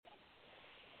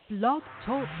Blog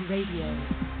Talk Radio.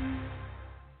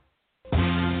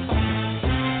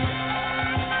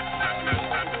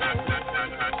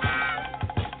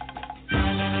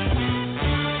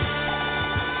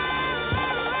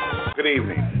 Good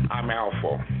evening. I'm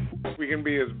ALFO. We can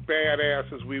be as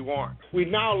badass as we want. We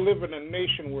now live in a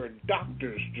nation where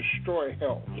doctors destroy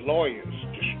health, lawyers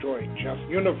destroy justice,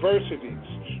 universities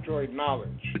destroy knowledge,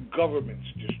 governments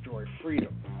destroy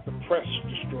freedom, the press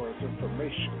destroys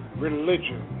information,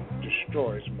 religion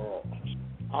destroys morals.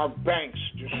 Our banks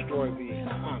destroy the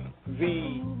economy.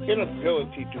 The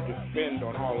inability to defend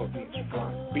on all of these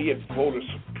fronts, be it voter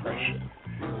suppression.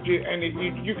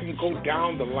 And you can go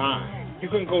down the line. You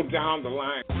can go down the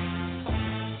line.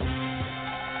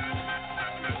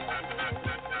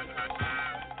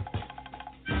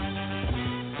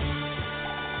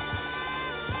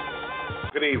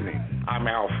 Good evening. I'm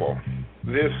ALFO.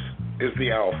 This is the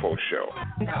ALFO Show.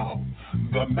 Now,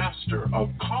 the master of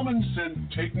common sense,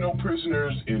 take no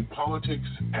prisoners in politics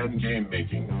and game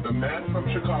making. The man from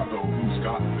Chicago who's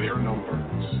got their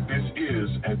numbers. This is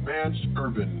Advanced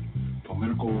Urban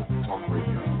Political Talk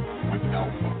Radio with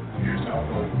ALFO. Here's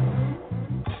ALFO.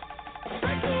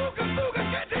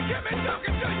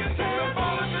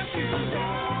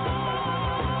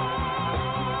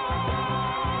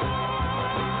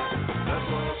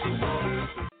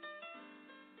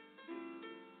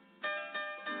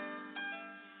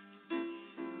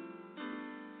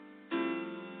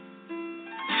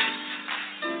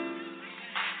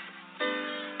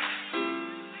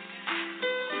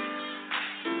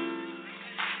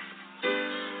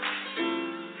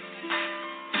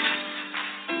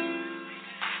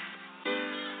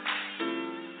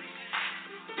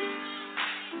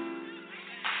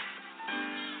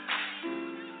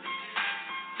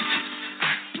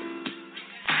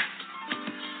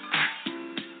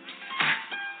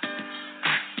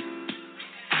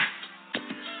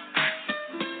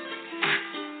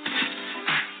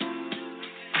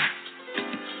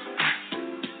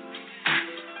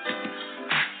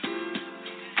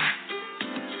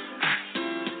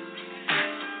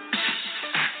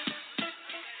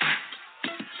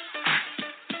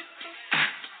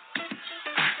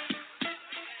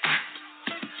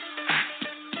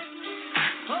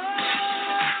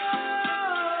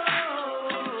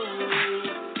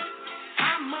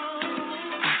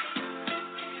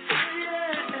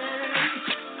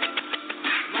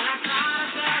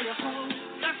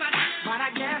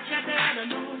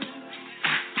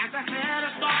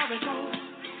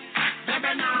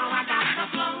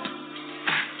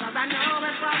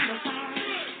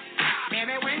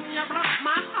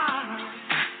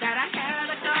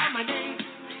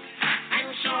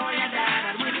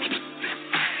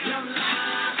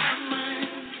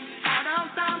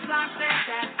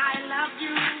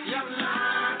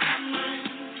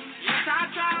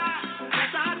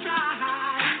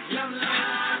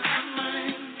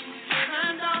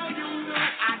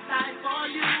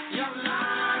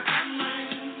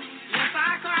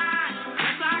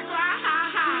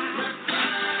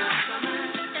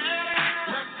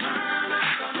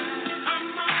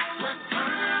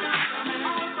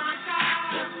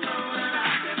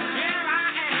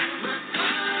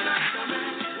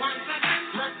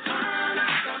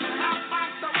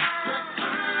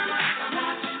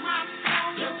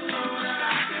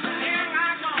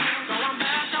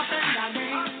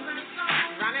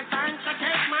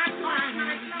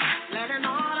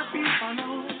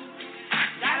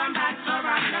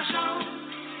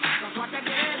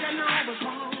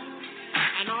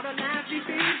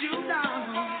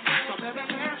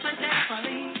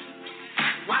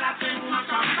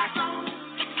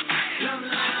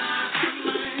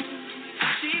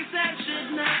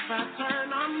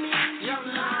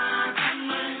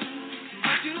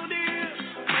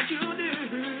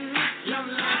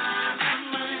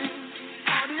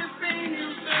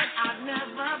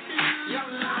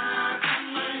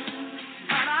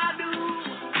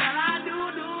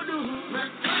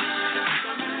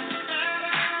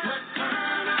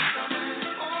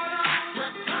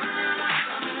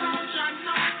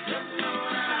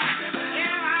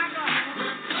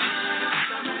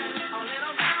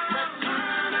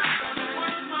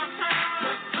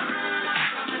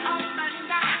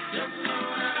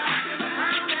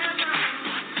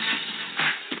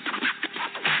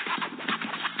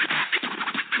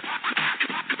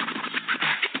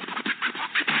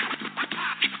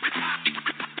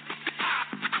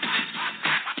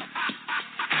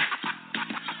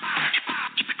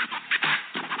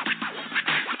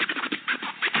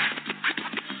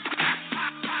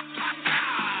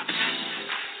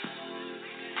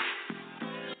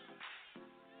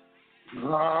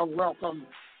 Welcome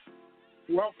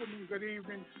Welcome and good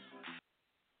evening.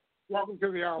 Welcome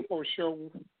to the ALFO Show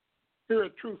here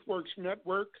at TruthWorks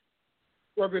Network,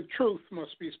 where the truth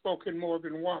must be spoken more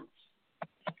than once.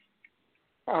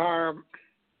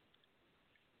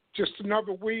 Just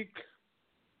another week,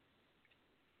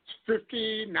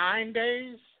 59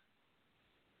 days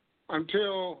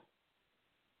until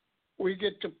we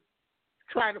get to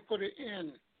try to put an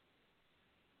end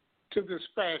to this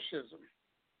fascism.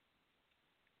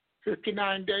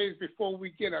 59 days before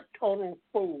we get a total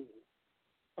fool,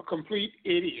 a complete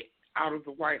idiot out of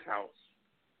the White House.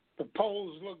 The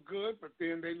polls look good, but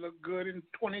then they look good in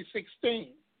 2016.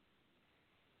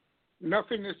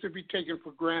 Nothing is to be taken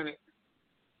for granted.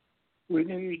 We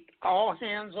need all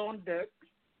hands on deck.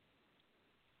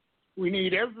 We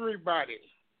need everybody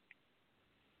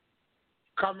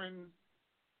coming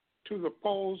to the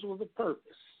polls with a purpose.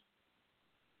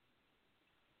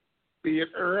 Be it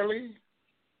early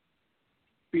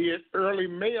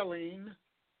mailing,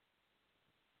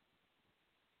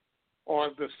 or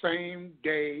the same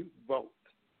day vote.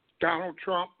 Donald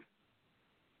Trump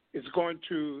is going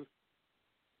to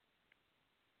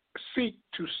seek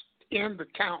to end the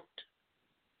count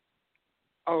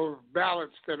of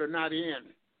ballots that are not in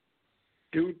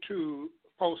due to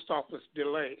post office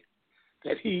delay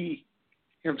that he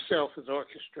himself has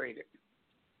orchestrated.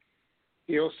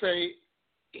 He'll say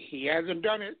he hasn't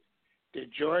done it.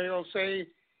 DeJoy will say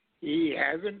he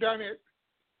hasn't done it.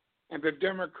 And the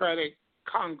Democratic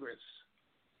Congress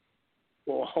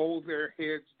will hold their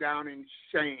heads down in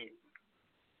shame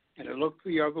and look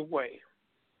the other way.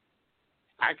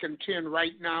 I contend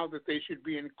right now that they should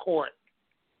be in court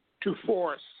to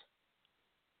force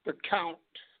the count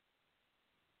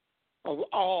of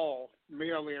all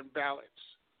mail-in ballots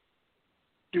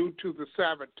due to the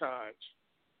sabotage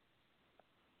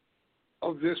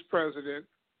of this president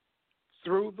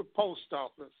through the post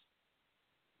office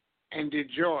and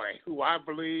DeJoy, who I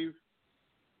believe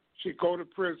should go to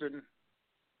prison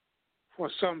for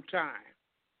some time.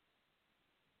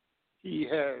 He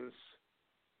has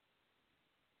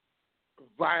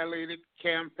violated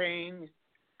campaign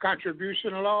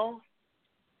contribution law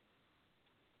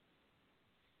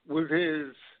with his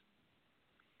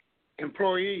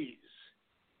employees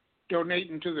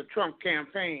donating to the Trump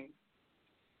campaign.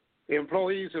 The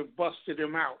employees have busted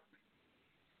him out,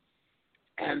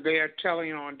 and they are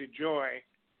telling on DeJoy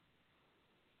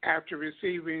after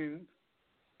receiving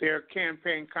their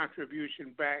campaign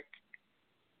contribution back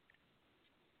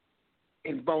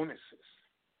in bonuses.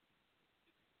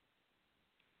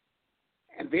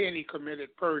 And then he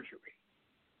committed perjury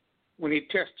when he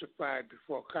testified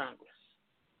before Congress.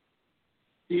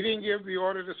 He didn't give the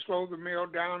order to slow the mail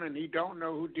down, and he don't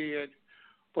know who did,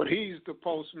 but he's the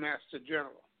Postmaster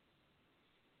General.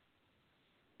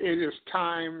 It is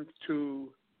time to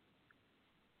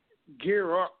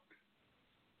gear up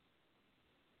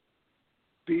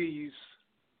these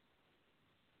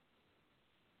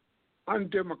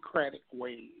undemocratic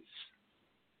ways.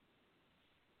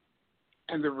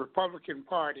 And the Republican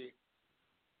Party,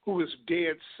 who is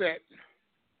dead set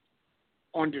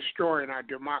on destroying our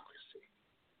democracy.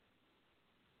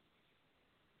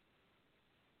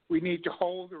 We need to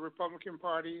hold the Republican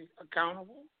Party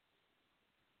accountable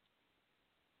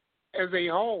as a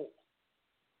whole,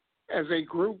 as a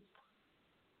group.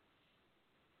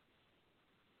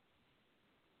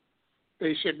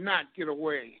 They should not get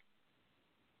away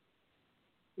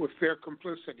with their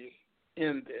complicity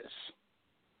in this.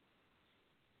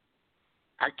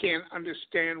 I can't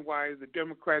understand why the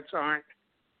Democrats aren't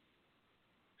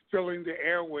filling the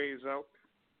airways up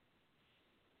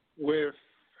with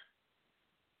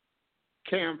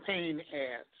campaign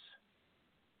ads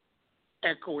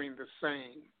echoing the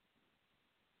same.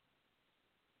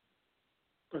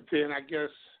 But then I guess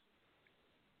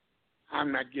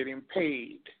I'm not getting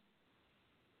paid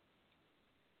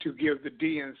to give the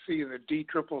DNC and the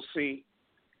DCCC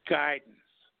guidance.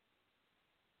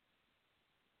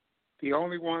 The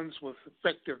only ones with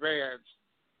effective ads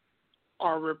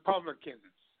are Republicans,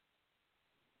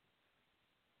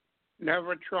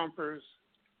 never Trumpers,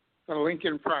 the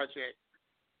Lincoln Project,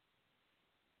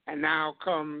 and now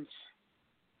comes,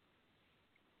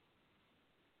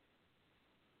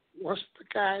 what's the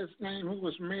guy's name who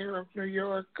was mayor of New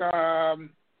York?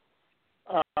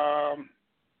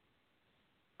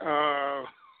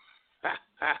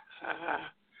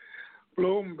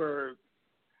 Bloomberg.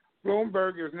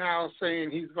 Bloomberg is now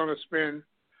saying he's going to spend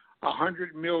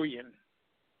 $100 million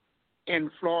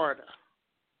in Florida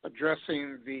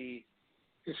addressing the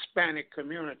Hispanic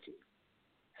community.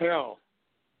 Hell,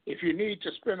 if you need to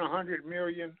spend $100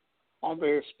 million on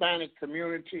the Hispanic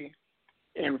community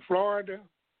in Florida,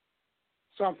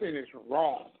 something is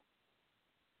wrong.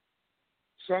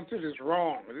 Something is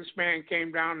wrong. This man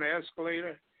came down the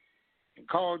escalator and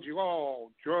called you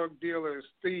all drug dealers,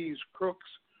 thieves, crooks,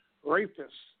 rapists.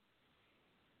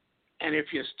 And if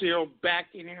you're still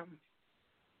backing him,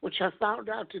 which I found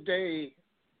out today,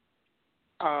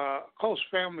 a close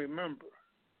family member,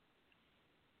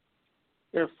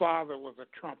 their father was a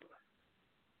Trumper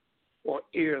or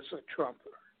is a Trumper.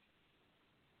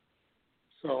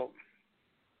 So,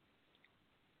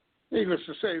 needless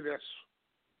to say, that's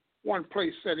one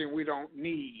place setting we don't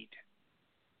need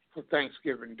for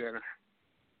Thanksgiving dinner.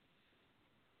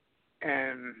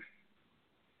 And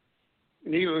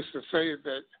needless to say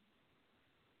that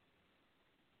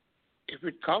if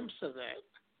it comes to that,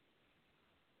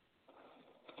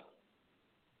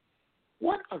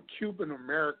 what are Cuban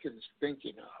Americans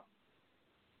thinking of?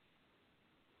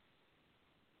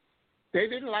 They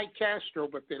didn't like Castro,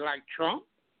 but they like Trump?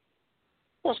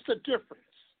 What's the difference?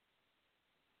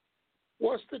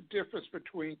 What's the difference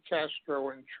between Castro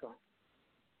and Trump?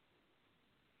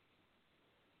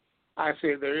 I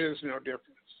say there is no difference.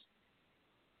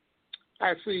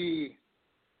 I see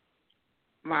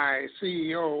my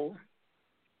CEO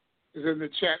is in the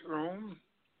chat room.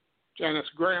 Janice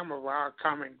Graham of Our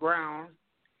Common Ground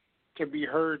can be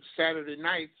heard Saturday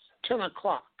nights, 10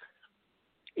 o'clock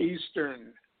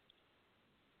Eastern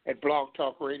at Blog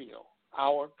Talk Radio,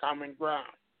 Our Common Ground.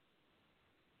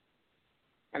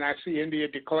 And I see India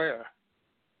Declare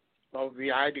of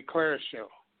the I Declare Show.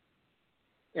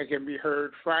 That can be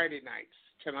heard Friday nights,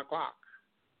 10 o'clock,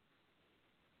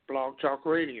 Blog Talk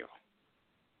Radio.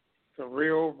 The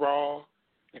real, raw,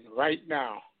 and right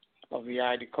now of the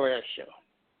I Declare Show.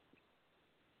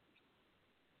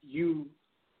 You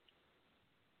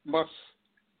must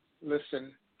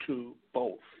listen to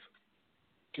both.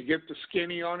 To get the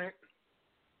skinny on it,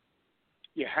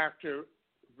 you have to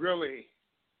really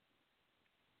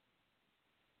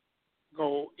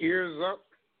go ears up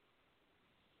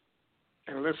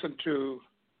and listen to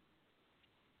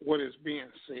what is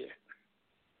being said.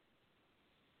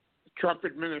 The Trump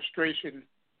administration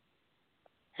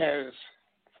has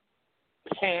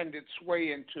panned its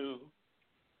way into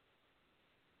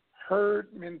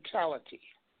herd mentality,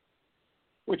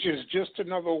 which is just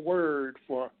another word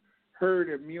for herd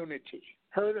immunity.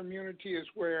 Herd immunity is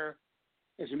where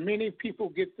as many people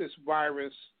get this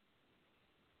virus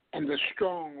and the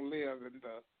strong live and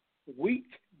the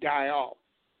weak die off.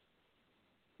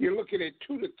 You're looking at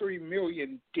 2 to 3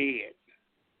 million dead.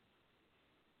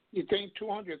 You think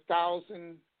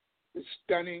 200,000 is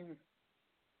stunning?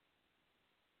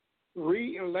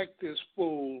 Re-elect this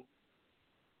fool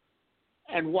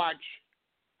and watch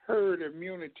herd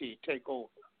immunity take over.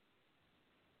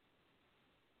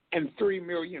 And 3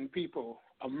 million people,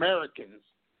 Americans,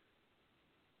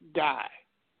 die.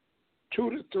 2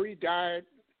 to 3 died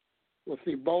with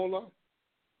Ebola.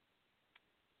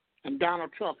 And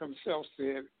Donald Trump himself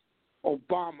said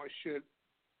Obama should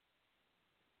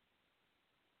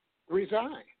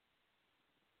resign.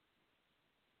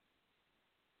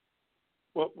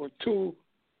 But with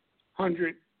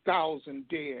 200,000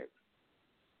 dead,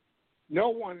 no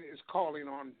one is calling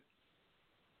on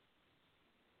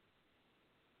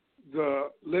the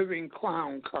living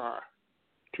clown car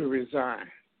to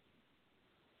resign.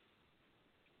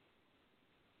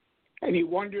 And he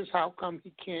wonders how come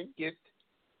he can't get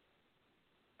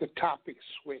the topic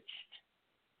switched.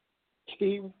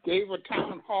 He gave a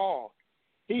town hall.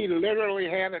 He literally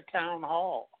had a town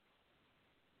hall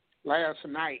last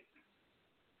night.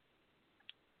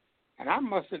 And I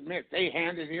must admit, they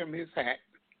handed him his hat.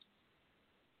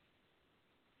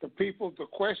 The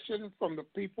question from the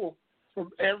people,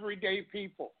 from everyday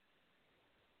people.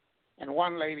 And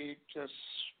one lady just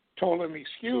told him,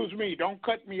 "Excuse me, don't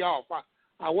cut me off.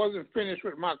 I wasn't finished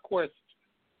with my question."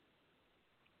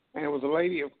 And it was a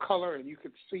lady of color, and you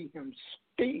could see him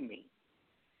steaming.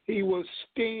 He was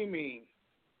steaming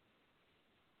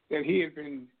that he had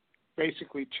been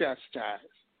basically chastised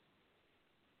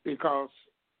because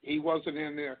he wasn't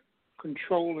in their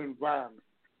controlled environment.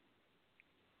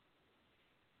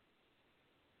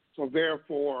 So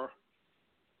therefore,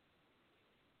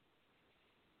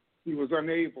 he was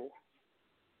unable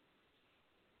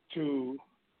to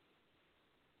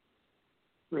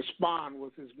respond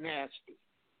with his nasty,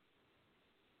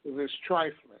 with his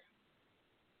trifling.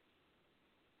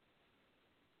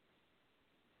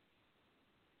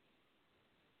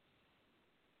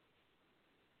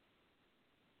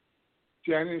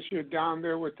 Janice, you're down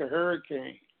there with the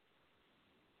hurricane,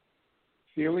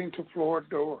 ceiling to floor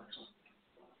doors.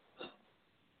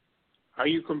 Are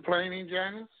you complaining,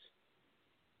 Janice?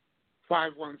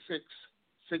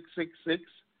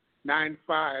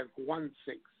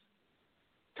 9516.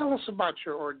 Tell us about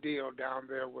your ordeal down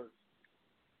there with,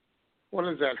 what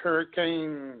is that,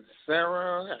 Hurricane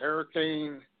Sarah,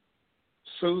 Hurricane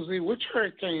Susie? Which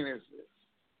hurricane is this?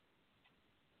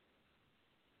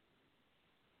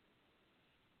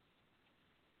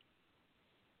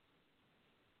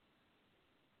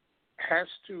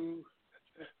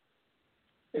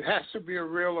 It has to be a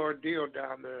real ordeal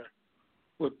down there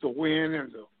with the wind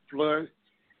and the flood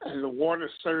and the water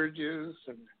surges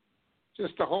and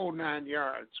just the whole 9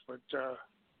 yards. But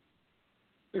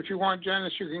if you want,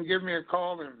 Janice, you can give me a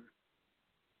call and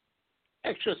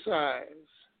exercise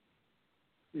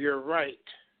your right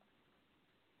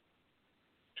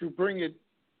to bring it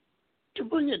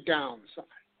down some,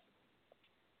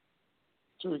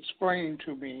 to explain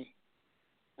to me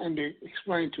and to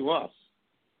explain to us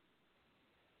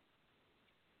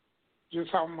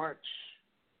just how much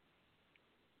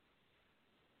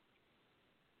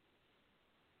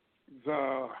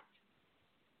the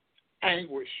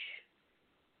anguish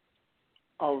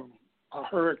of a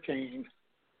hurricane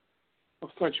of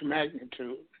such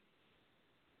magnitude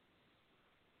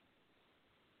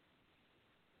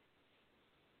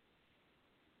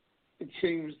it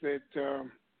seems that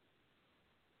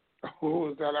who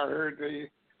was that I heard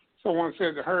someone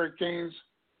said the hurricanes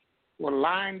were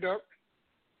lined up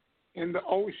in the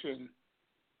ocean,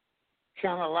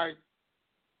 kind of like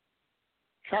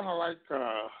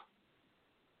a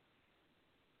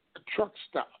truck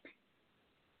stop,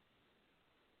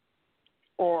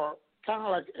 or kind of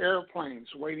like airplanes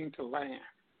waiting to land,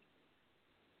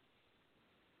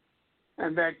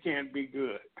 and that can't be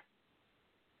good.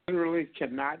 Literally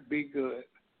cannot be good.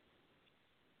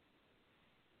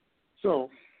 So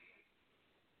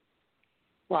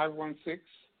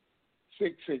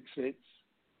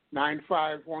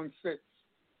 516-666-9516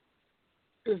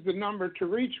 is the number to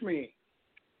reach me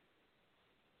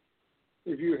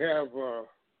if you have a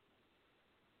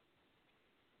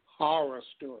horror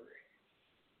story,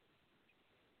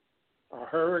 a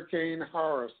hurricane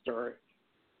horror story.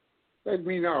 Let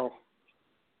me know.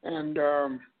 And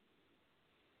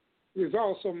it's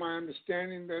also my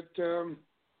understanding that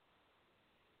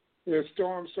there's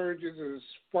storm surges as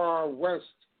far west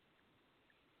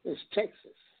as Texas.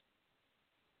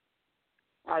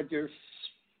 I just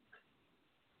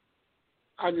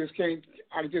can't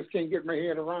get my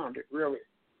head around it, really.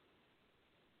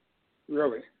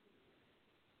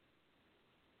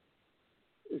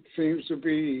 It seems to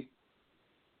be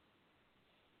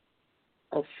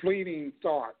a fleeting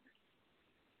thought.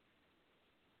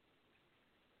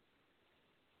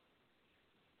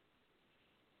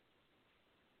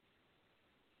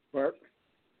 But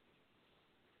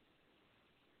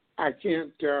I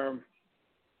can't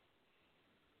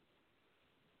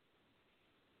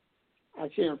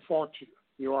fault you.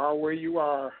 You are where you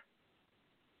are.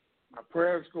 My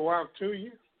prayers go out to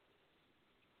you.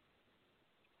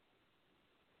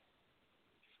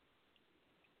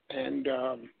 And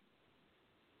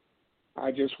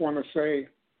I just want to say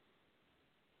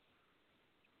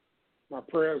my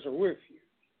prayers are with you.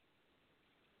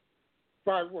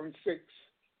 516,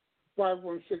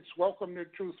 welcome to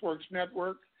TruthWorks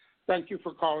Network. Thank you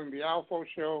for calling the ALFO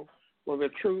Show, where the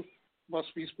truth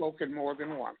must be spoken more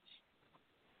than once.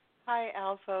 Hi,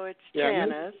 ALFO. It's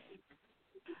Janice.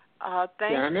 Thanks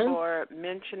Janice? for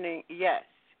mentioning. Yes,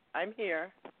 I'm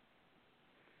here.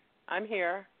 As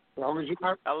long as you're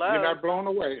not blown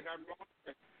away.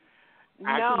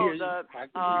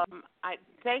 I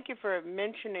thank you for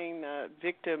mentioning the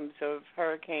victims of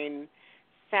Hurricane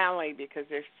Sally, because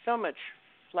there's so much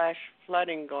flash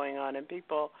flooding going on, and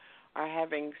people are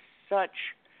having such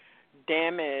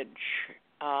damage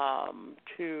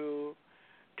to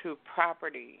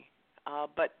property.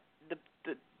 But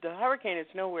the hurricane is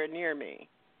nowhere near me.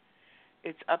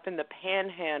 It's up in the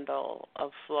panhandle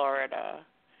of Florida,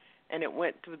 and it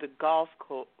went through the Gulf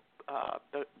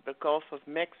of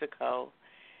Mexico,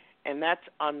 and that's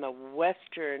on the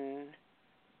western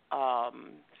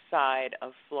side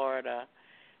of Florida,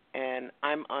 and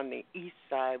I'm on the east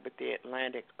side with the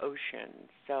Atlantic Ocean.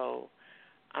 So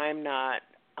I'm not.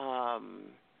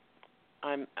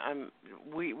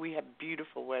 We have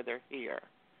beautiful weather here.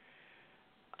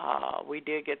 We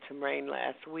did get some rain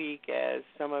last week as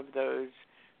some of those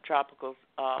tropical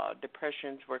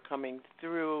depressions were coming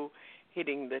through,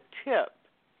 hitting the tip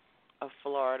of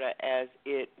Florida as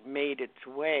it made its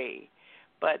way.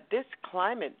 But this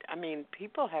climate,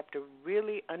 people have to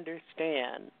really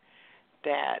understand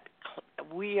that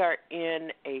we are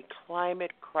in a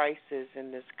climate crisis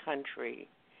in this country.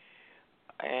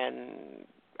 And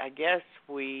I guess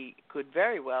we could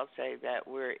very well say that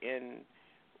we're in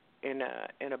in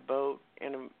a boat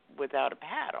without a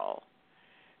paddle,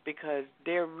 because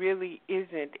there really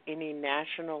isn't any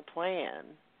national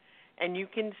plan, and you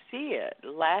can see it.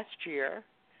 Last year,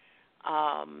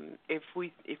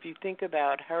 if you think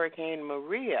about Hurricane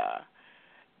Maria,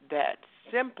 that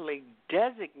simply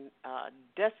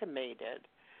decimated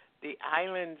the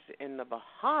islands in the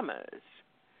Bahamas,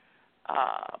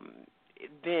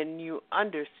 then you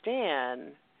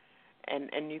understand,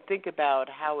 and you think about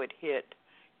how it hit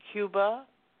Cuba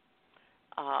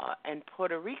and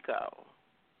Puerto Rico.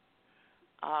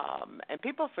 And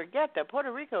people forget that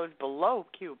Puerto Rico is below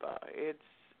Cuba. It's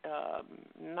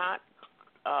not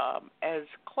as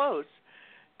close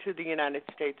to the United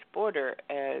States border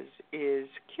as is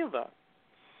Cuba.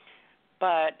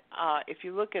 But if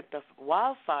you look at the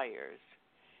wildfires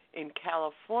in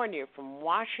California from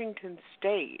Washington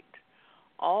State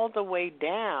all the way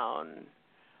down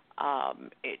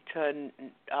to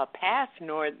past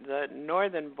the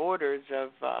northern borders of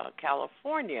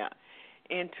California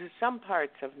into some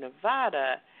parts of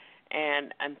Nevada,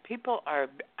 and people are,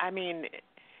 I'm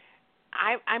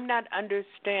not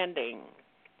understanding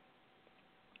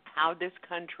how this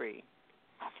country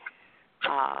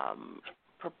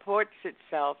purports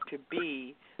itself to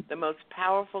be the most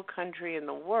powerful country in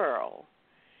the world,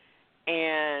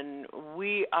 and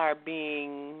we are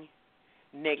being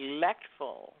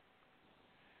neglectful.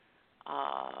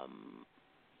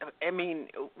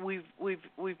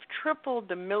 We've tripled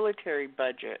the military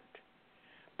budget,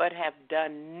 but have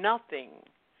done nothing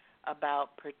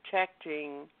about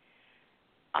protecting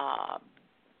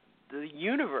the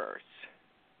universe,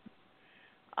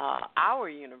 our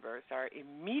universe, our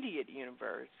immediate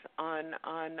universe, on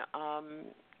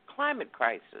climate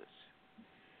crisis.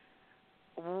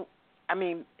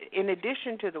 In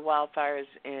addition to the wildfires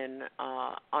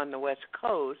on the West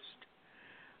Coast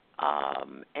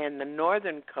and the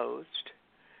northern coast,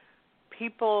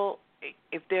 people,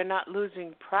 if they're not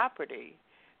losing property,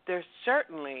 there's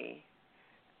certainly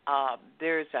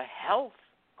there's a health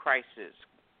crisis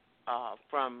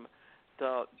from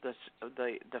the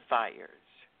fires.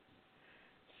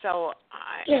 So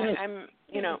I'm.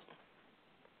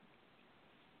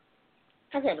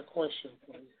 I got a question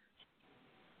for you.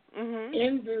 Mm-hmm.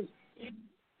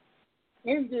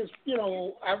 In this,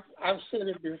 I've said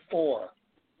it before.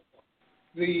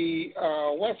 The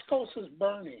West Coast is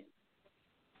burning.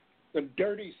 The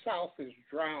dirty South is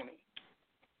drowning.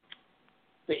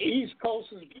 The East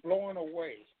Coast is blowing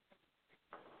away.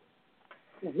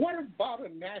 What about a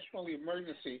national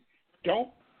emergency?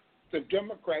 Don't the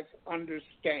Democrats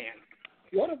understand?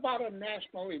 What about a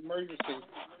national emergency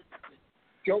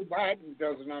Joe Biden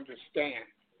doesn't understand?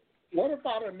 What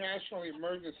about a national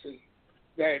emergency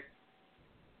that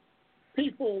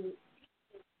people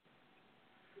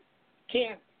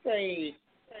can't say,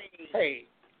 hey,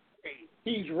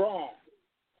 he's wrong.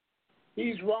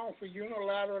 He's wrong for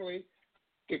unilaterally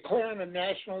declaring a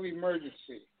national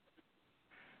emergency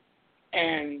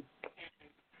and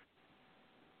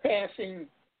passing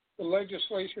the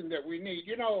legislation that we need.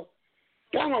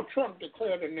 Donald Trump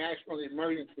declared a national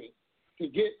emergency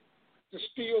to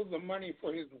steal the money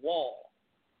for his wall.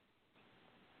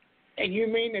 And you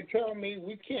mean to tell me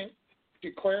we can't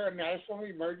declare a national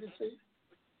emergency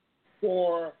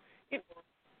for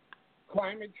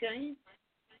climate change?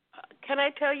 Can I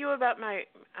tell you about my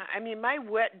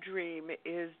wet dream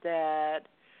is that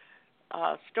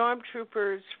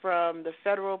stormtroopers from the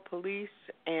federal police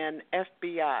and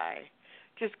FBI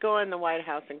just go in the White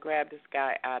House and grab this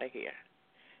guy out of here.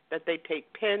 That they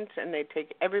take Pence and they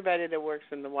take everybody that works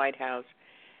in the White House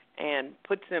and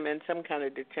puts them in some kind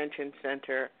of detention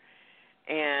center,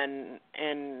 and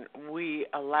we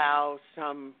allow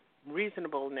some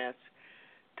reasonableness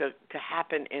to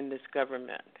happen in this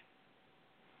government.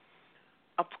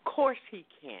 Of course he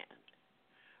can,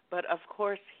 but of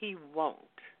course he won't.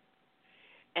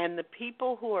 And the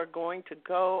people who are going to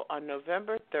go on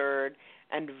November 3rd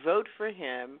and vote for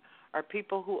him are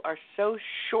people who are so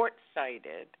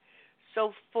short-sighted,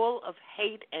 so full of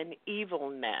hate and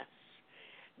evilness,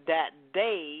 that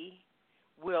they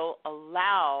will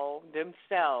allow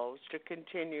themselves to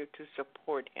continue to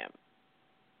support him.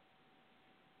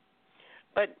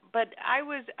 But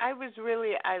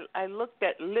I looked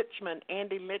at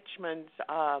Andy Lichman's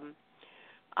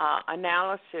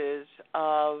analysis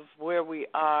of where we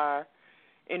are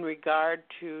in regard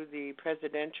to the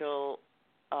presidential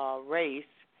race,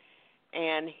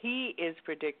 and he is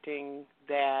predicting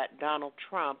that Donald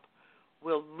Trump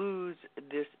will lose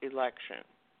this election.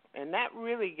 And that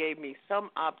really gave me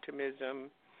some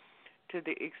optimism, to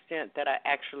the extent that I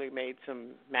actually made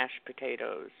some mashed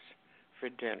potatoes for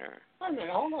dinner. Wait a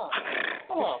minute, hold on.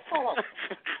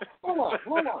 Hold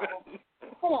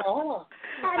on.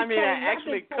 I mean, I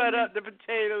actually cut up the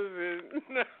potatoes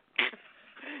and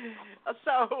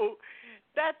so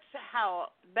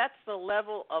that's the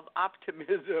level of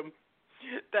optimism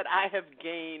that I have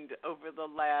gained over the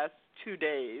last 2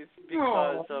 days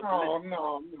because of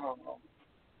No.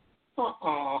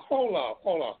 Hold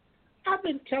up. I've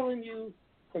been telling you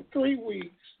for 3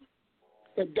 weeks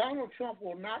that Donald Trump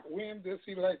will not win this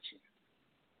election.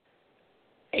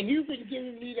 And you've been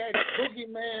giving me that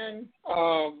boogeyman,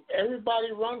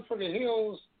 everybody run for the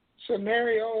hills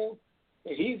scenario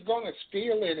that he's going to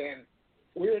steal it and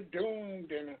we're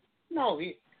doomed. And look,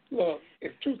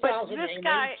 it's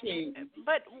 2018.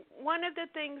 But one of the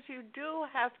things you do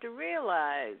have to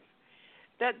realize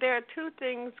that there are 2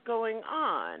 things going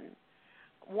on.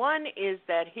 One is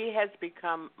that he has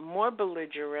become more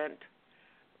belligerent,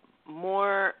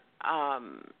 more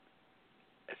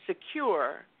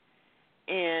secure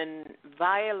in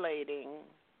violating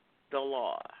the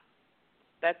law.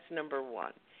 That's number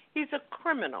one. He's a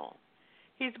criminal.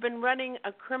 He's been running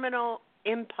a criminal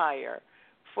empire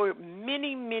for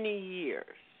many, many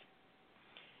years.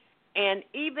 And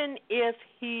even if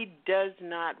he does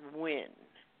not win,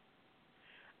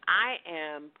 I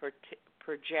am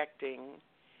projecting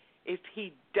if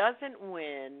he doesn't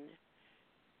win,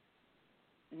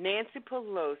 Nancy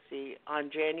Pelosi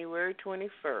on January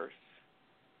 21st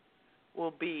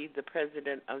will be the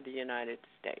President of the United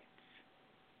States.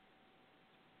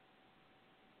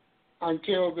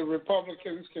 Until the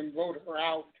Republicans can vote her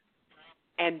out.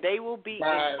 And they will be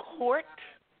in court.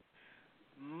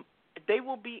 They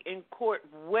will be in court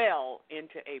well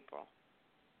into April.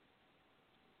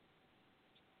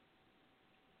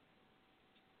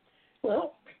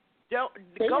 Well,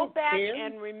 go back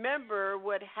and remember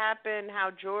what happened, how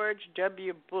George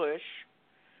W. Bush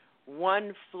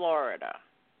won Florida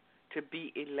to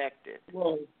be elected.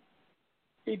 Well,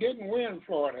 he didn't win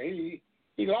Florida. He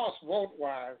lost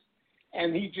vote-wise,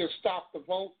 and he just stopped the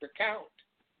vote to count,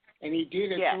 and he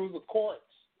did it through the courts.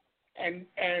 And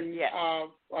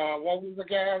what was the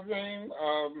guy's name?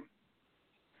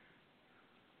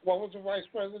 What was the vice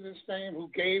president's name who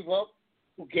gave up?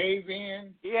 Who gave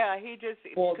in? Yeah, he just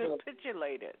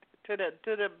capitulated to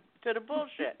the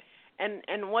bullshit.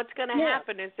 And what's going to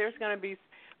happen is there's going to be.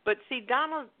 But see,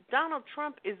 Donald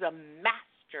Trump is a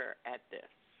master at this.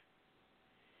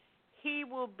 He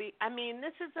will be. I mean,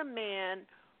 this is a man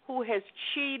who has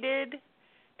cheated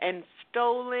and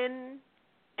stolen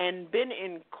and been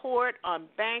in court on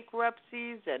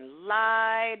bankruptcies and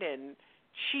lied and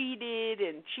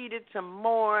cheated some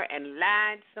more and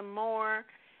lied some more.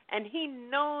 And he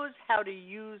knows how to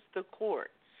use the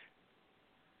courts.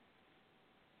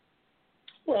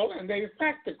 Well, and they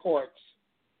affect the courts,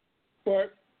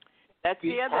 but that's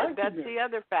the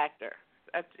other factor.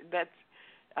 That's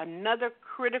another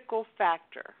critical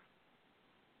factor.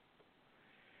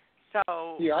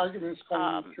 So the argument's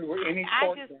coming to any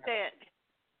court.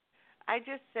 I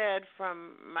just said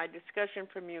from my discussion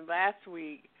from you last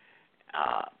week,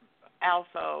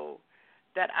 ALFO,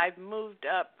 that I've moved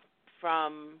up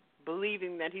from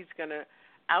believing that he's going to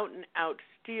out and out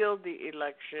steal the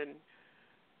election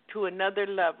to another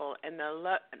level, and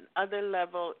the other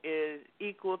level is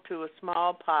equal to a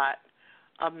small pot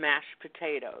of mashed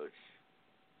potatoes.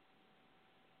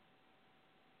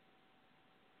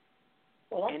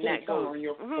 Well, I can't count on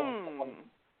your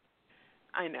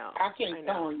I know. I can't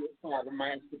count on your pot of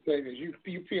mashed potatoes.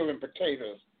 You peeling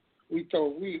potatoes. We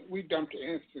dumped the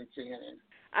instance in.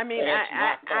 I mean,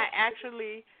 I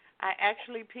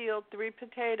actually peeled 3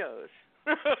 potatoes.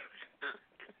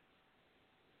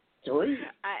 3?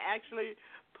 I actually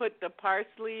put the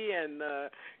parsley and the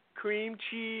cream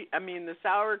cheese, the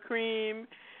sour cream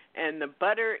and the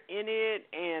butter in it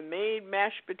and made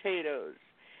mashed potatoes.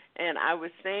 And I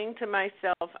was saying to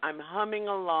myself, I'm humming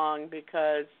along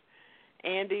because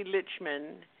Andy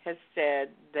Lichman has said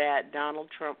that Donald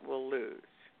Trump will lose.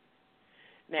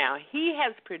 Now, he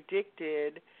has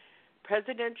predicted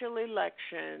presidential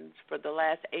elections for the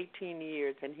last 18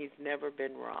 years, and he's never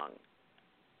been wrong.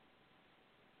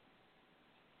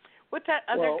 What's that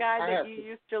other guy that you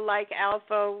used to like,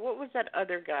 ALFO? What was that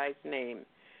other guy's name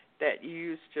that you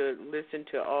used to listen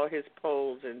to all his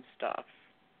polls and stuff?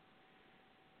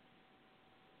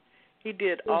 He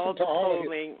did all the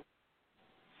polling.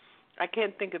 I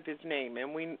can't think of his name,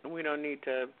 and we don't need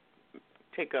to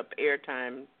take up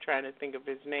airtime trying to think of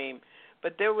his name.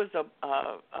 But there was a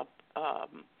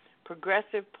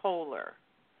progressive poller,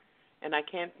 and I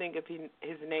can't think of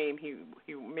his name. He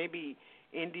maybe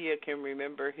India can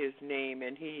remember his name,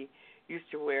 and he used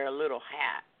to wear a little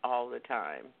hat all the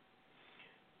time.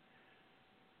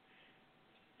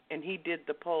 and he did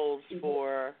the polls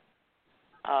for.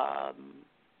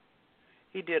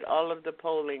 He did all of the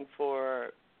polling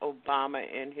for Obama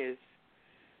in his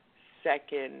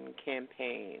second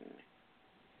campaign,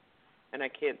 and I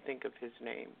can't think of his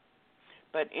name.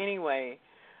 But anyway,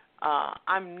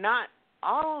 I'm not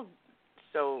all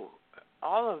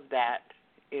of that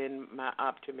in my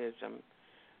optimism,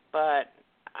 but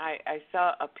I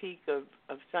saw a peak of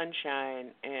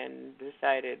sunshine and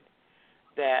decided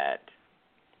that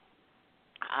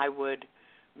I would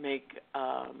make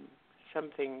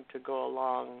something to go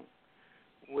along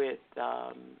with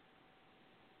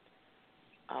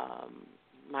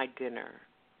my dinner,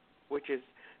 which is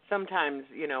sometimes,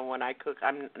 when I cook,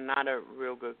 I'm not a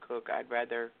real good cook. I'd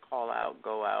rather call out,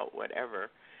 go out, whatever.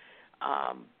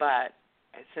 But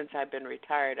since I've been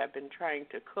retired, I've been trying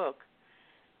to cook.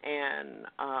 And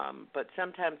but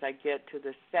sometimes I get to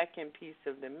the second piece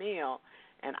of the meal,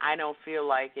 and I don't feel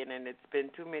like it, and it's been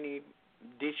too many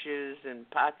dishes and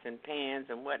pots and pans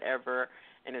and whatever,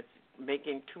 and it's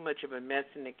making too much of a mess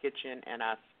in the kitchen, and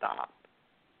I stop.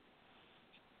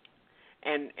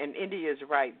 And India is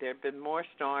right. There have been more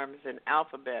storms than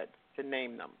alphabets to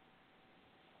name them.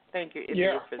 Thank you,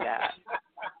 India, for that.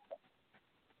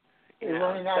 You're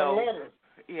running out of letters.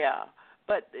 Yeah.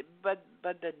 But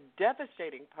the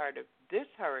devastating part of this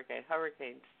hurricane,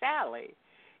 Hurricane Sally,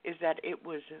 is that it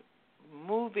was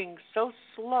moving so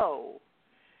slow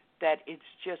that it's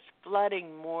just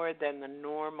flooding more than the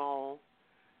normal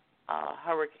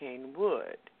hurricane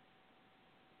would.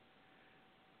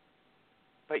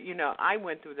 But, I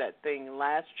went through that thing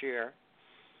last year.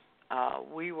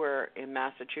 We were in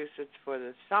Massachusetts for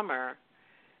the summer,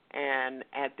 and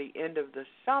at the end of the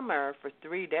summer, for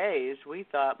 3 days, we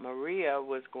thought Maria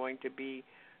was going to be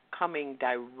coming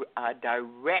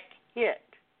direct hit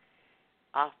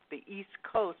off the East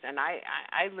Coast, and I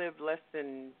live less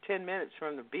than 10 minutes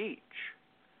from the beach.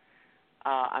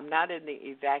 I'm not in the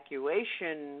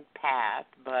evacuation path,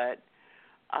 but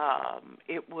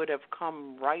it would have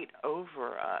come right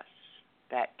over us,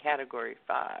 that Category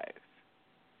 5.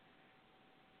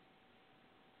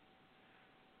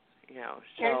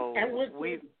 So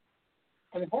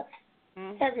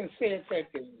having said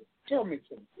that, tell me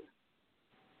something.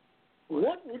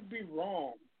 What would be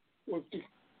wrong with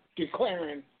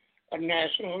declaring a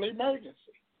national emergency?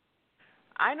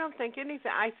 I don't think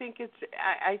anything. I think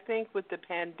with the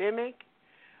pandemic,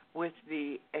 with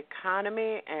the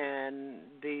economy and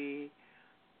the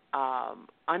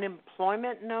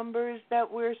unemployment numbers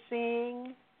that we're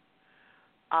seeing,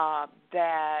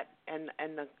 that and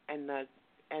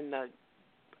the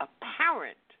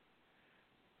apparent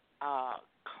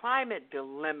climate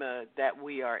dilemma that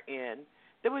we are in,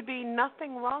 there would be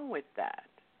nothing wrong with that.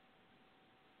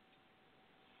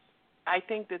 I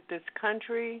think that this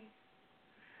country,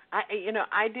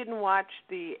 I didn't watch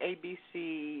the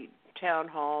ABC town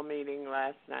hall meeting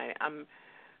last night.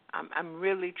 I'm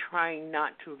really trying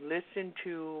not to listen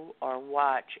to or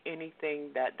watch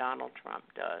anything that Donald Trump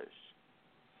does.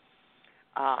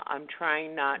 I'm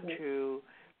trying not to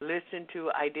listen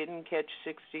to. I didn't catch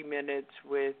 60 Minutes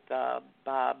with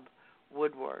Bob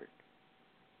Woodward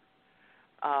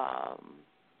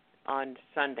on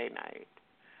Sunday night.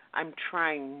 I'm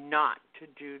trying not to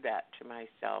do that to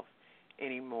myself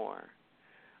anymore.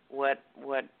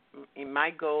 My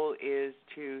goal is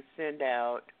to send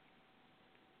out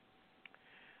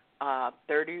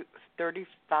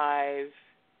 35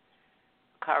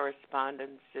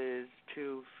 correspondences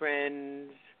to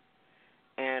friends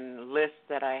and lists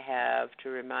that I have to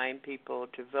remind people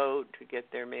to vote, to get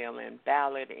their mail-in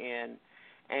ballot in,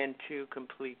 and to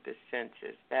complete the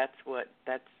census. That's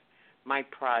my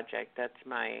project. That's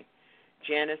my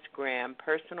Janice Graham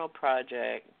personal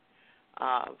project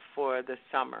for the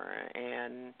summer.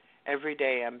 And every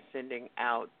day I'm sending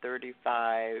out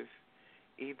 35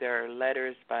 either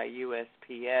letters by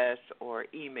USPS or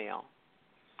email.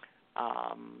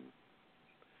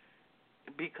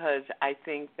 Because I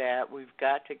think that we've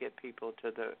got to get people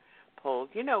to the polls.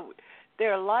 There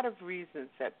are a lot of reasons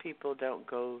that people don't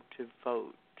go to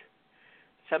vote.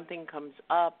 Something comes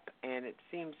up and it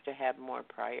seems to have more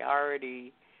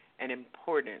priority and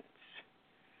importance.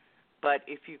 But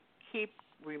if you keep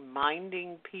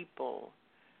reminding people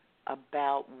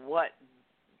about what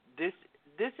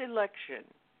this election,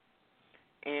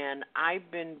 and I've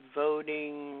been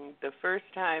voting, the first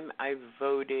time I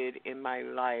voted in my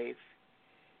life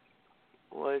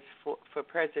was for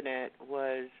president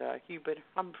was Hubert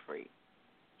Humphrey.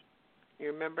 You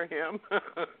remember him?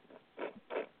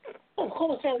 Of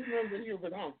course I remember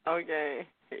Hubert Humphrey. Okay,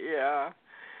 yeah.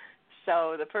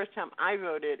 So the first time I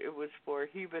voted, it was for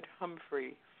Hubert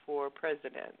Humphrey for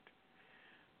president.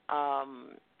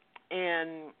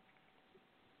 And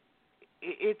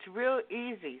it's real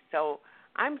easy. So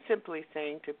I'm simply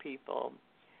saying to people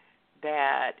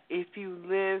that if you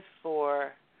live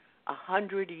for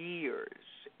 100 years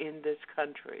in this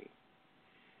country,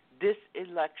 this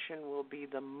election will be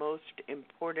the most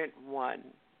important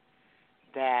one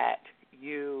that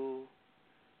you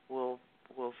will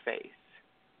face.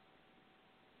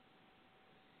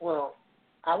 Well,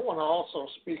 I want to also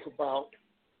speak about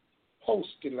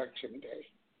post-election day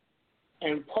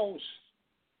and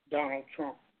post-Donald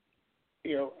Trump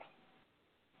era,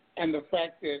 and the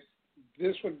fact that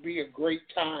this would be a great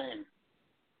time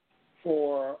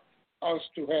for us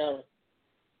to have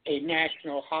a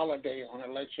national holiday on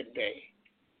Election Day.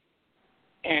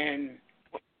 And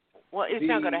well, it's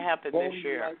not going to happen this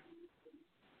year.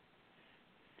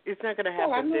 It's not going to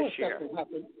happen this year. Not going to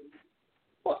happen.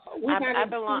 Well, we're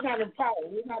not in power.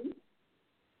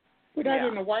 We're not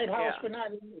in the White House. We're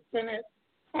not in the Senate.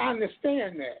 I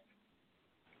understand that.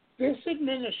 This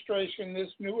administration,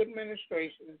 this new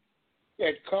administration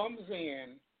that comes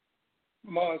in,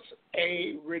 must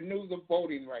A, renew the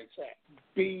Voting Rights Act,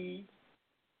 B,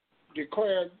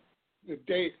 declare the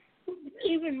date,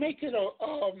 even make it a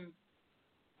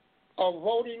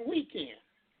voting weekend.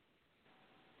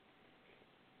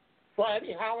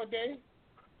 Friday holiday,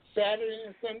 Saturday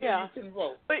and Sunday you can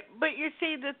vote. But you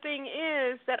see, the thing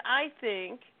is that I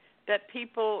think that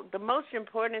people, the most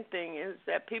important thing is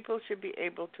that people should be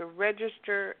able to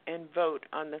register and vote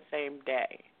on the same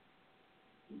day.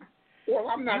 Well,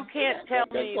 I'm not. You can't tell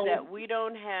me that we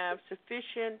don't have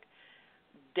sufficient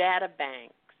data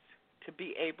banks to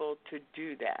be able to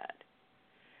do that.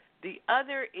 The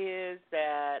other is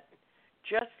that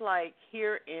just like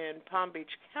here in Palm Beach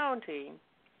County,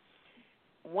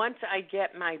 once I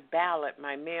get my ballot,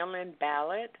 my mail-in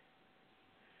ballot,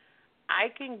 I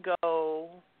can go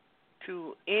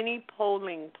to any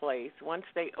polling place once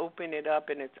they open it up,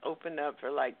 and it's opened up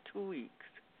for like 2 weeks,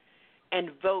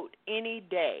 and vote any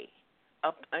day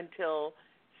up until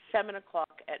 7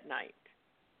 o'clock at night.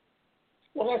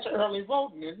 Well, that's early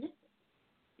voting, isn't it?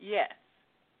 Yes.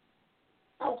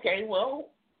 Okay, well,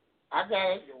 I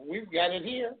got it. We've got it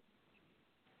here,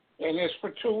 and it's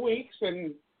for 2 weeks,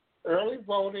 and early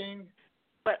voting.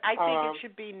 But I think it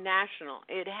should be national.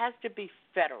 It has to be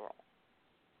federal.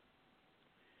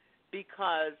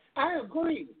 Because I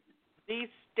agree. These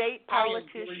state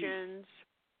politicians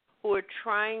who are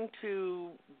trying to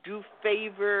do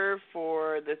favor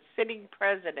for the sitting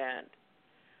president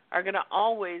are going to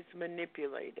always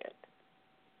manipulate it.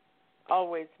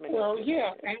 Always manipulate Well,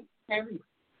 yeah, it.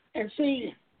 And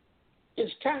see,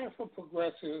 it's time for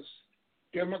progressives,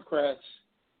 Democrats,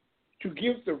 to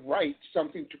give the right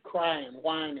something to cry and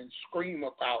whine and scream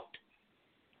about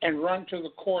and run to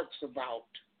the courts about.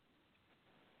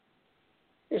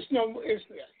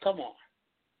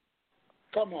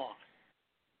 Come on.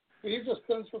 These are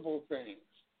sensible things.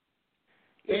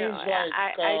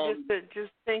 I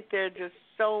just think there are just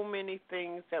so many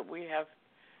things that we have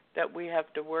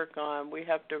to work on. We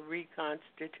have to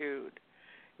reconstitute.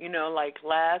 Like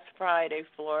last Friday,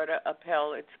 Florida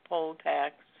upheld its poll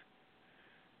tax.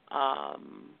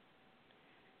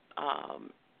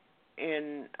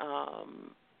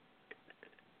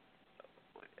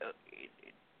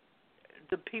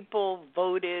 The people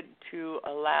voted to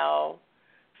allow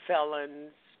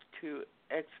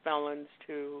ex-felons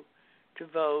to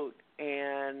vote,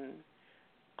 and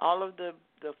all of the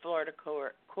Florida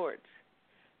courts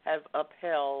have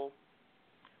upheld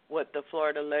what the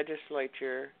Florida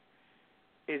legislature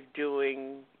is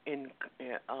doing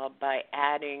by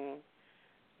adding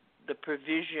the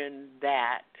provision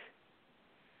that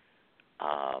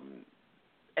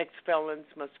ex-felons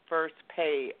must first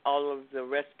pay all of the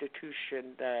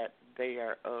restitution that they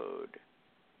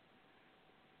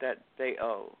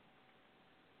owe.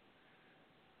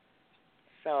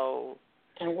 So.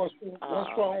 And what's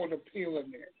wrong with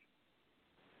appealing it?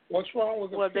 What's wrong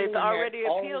with appealing it? Well, they've already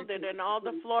appealed it, and all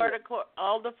the Florida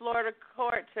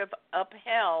courts have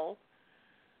upheld.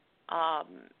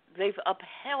 They've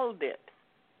upheld it.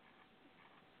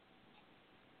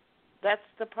 That's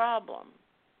the problem.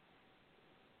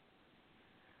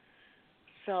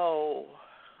 So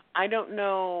I don't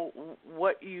know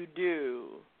what you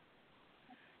do,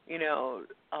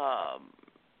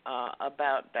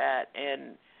 about that.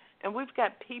 And we've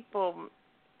got people,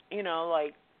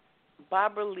 like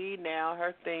Barbara Lee now,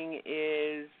 her thing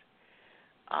is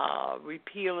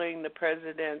repealing the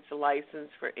president's license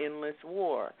for endless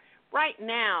war. Right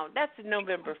now, that's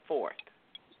November 4th.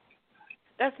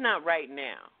 That's not right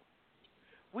now.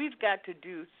 We've got to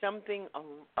do something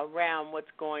around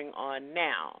what's going on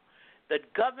now, the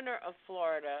governor of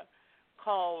Florida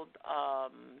called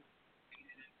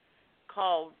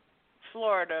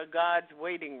Florida God's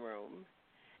waiting room,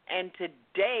 and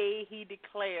today he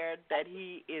declared that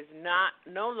he is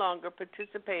no longer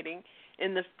participating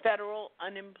in the federal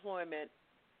unemployment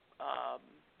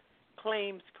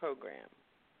claims program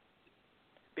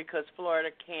because Florida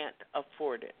can't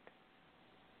afford it.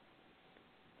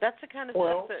 That's the kind of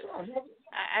stuff that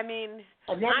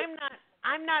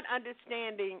I'm not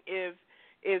understanding if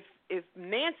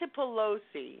Nancy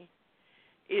Pelosi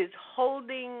is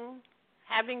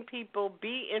having people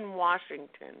be in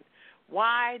Washington,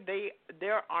 why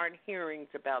there aren't hearings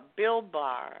about Bill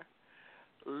Barr,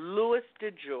 Louis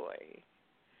DeJoy,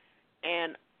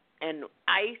 and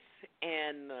ICE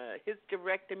and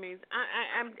hysterectomies.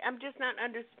 I'm just not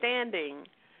understanding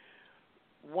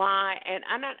why. And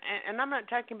I'm not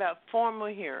talking about formal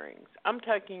hearings. I'm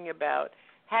talking about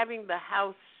having the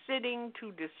House sitting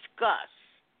to discuss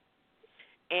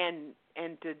and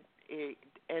to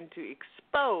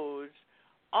expose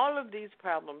all of these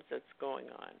problems that's going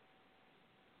on.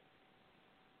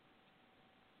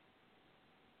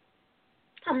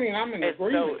 I mean, I'm in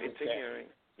agreement with it's that. A hearing.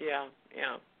 Yeah.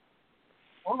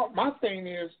 Well, my thing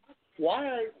is,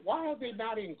 why are they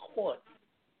not in court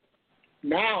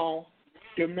now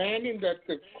demanding that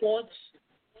the courts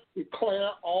declare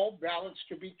all ballots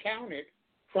to be counted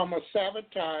from a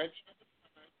sabotaged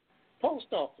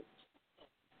post office?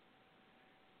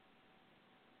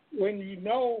 When you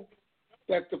know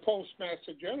that the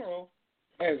Postmaster General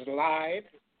has lied,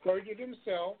 perjured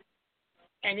himself,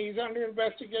 and he's under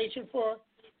investigation for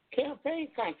campaign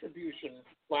contribution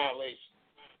violation.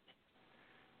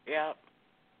 Yeah.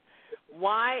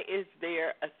 Why is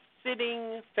there a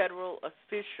sitting federal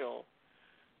official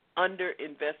under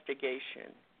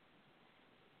investigation?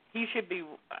 He should be.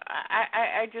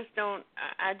 I just don't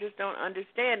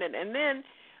understand it. And then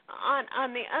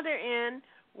on the other end,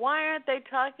 why aren't they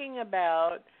talking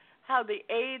about how the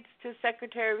aides to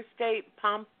Secretary of State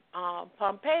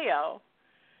Pompeo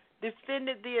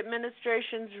defended the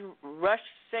administration's rush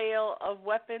sale of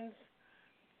weapons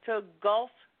to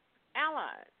Gulf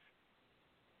allies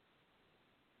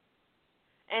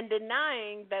and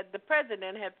denying that the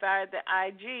president had fired the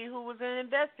IG who was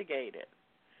investigated?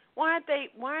 Why aren't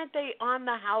they on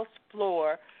the House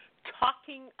floor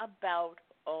talking about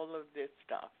all of this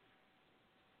stuff?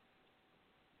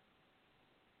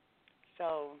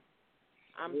 So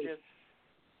I'm just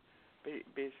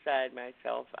beside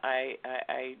myself. I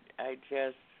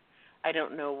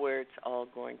don't know where it's all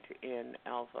going to end,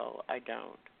 ALFO. I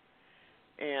don't.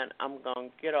 And I'm going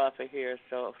to get off of here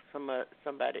so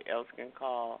somebody else can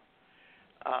call.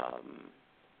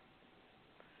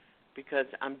 Because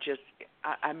I'm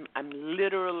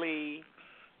literally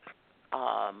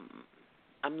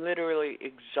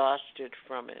exhausted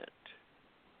from it.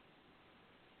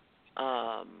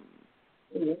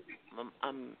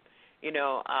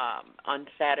 On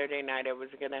Saturday night I was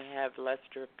going to have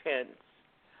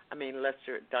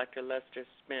Dr. Lester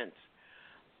Spence,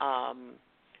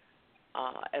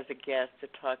 as a guest to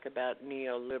talk about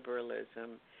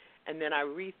neoliberalism. And then I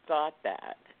rethought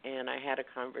that, and I had a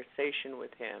conversation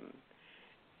with him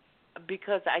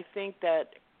because I think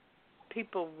that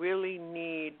people really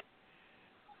need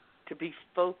to be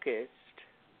focused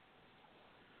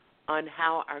on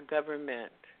how our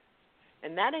government,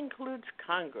 and that includes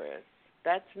Congress,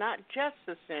 that's not just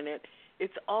the Senate,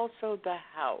 it's also the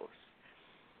House,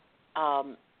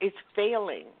 is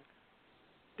failing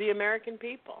the American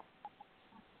people.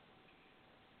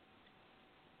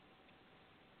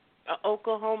 An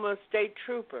Oklahoma state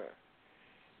trooper,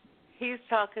 he's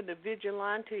talking to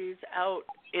vigilantes out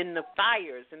in the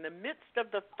fires, in the midst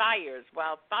of the fires,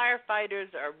 while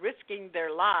firefighters are risking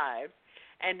their lives,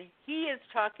 and he is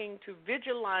talking to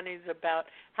vigilantes about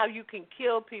how you can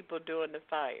kill people during the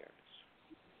fires.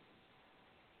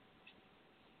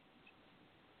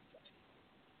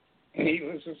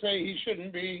 Needless to say, he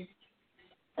shouldn't be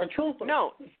a trooper.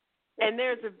 No, and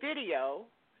there's a video,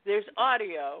 there's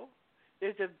audio,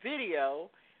 there's a video,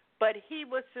 but he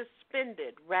was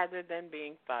suspended rather than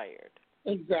being fired.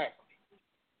 Exactly.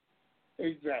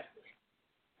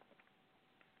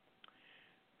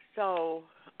 So,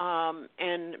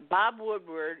 and Bob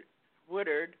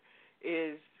Woodward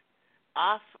is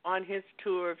off on his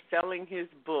tour of selling his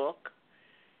book,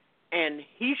 and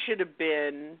he should have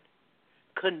been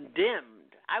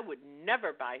condemned. I would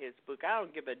never buy his book. I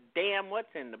don't give a damn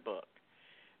what's in the book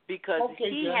because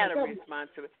he had a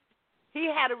responsibility. He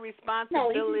had a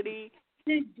responsibility.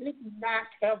 No, he did not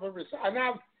have a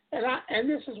responsibility. And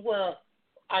this is where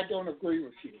I don't agree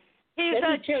with you. He's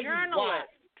a journalist.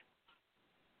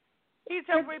 He's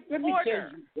a reporter. Let me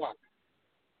tell you what.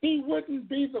 He wouldn't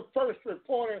be the first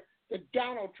reporter that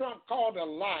Donald Trump called a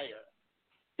liar.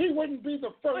 He wouldn't be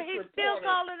the first But he's reporter. still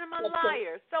calling him a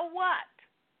liar. So what?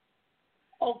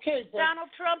 Okay, but Donald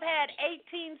Trump had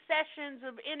 18 sessions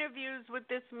of interviews with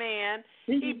this man.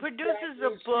 He produces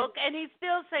a book, and he's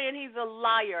still saying he's a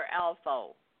liar,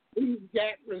 ALFO. He's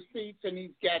got receipts and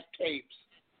he's got tapes.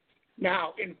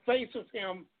 Now, in face of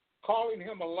him calling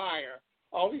him a liar,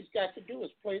 all he's got to do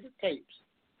is play the tapes.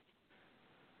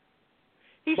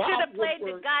 He should have played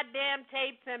the goddamn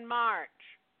tapes in March.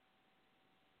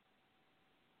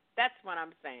 That's what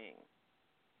I'm saying.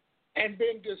 And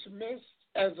been dismissed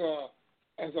as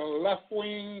a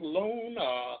left-wing loon,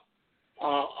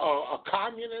 a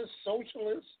communist,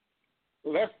 socialist,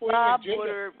 left-wing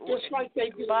agenda, just like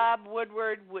they did. Bob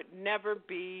Woodward would never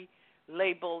be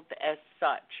labeled as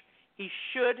such. He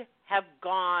should have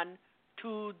gone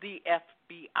to the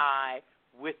FBI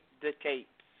with the tapes.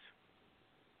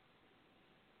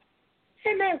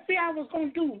 And the FBI was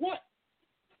going to do what?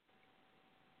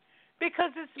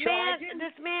 Because this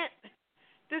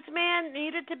man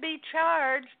needed to be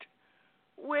charged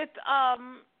with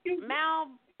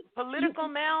political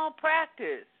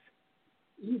malpractice.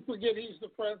 You forget he's the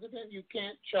president. You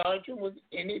can't charge him with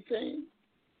anything.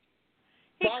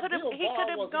 He could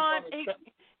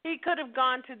have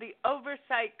gone to the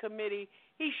oversight committee.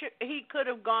 He could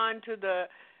have gone to the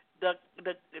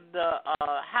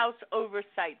House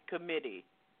Oversight Committee.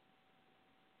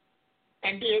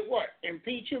 And did what?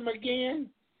 Impeach him again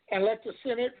and let the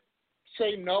Senate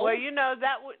say no? Well, you know,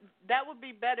 that would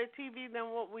be better TV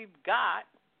than what we've got.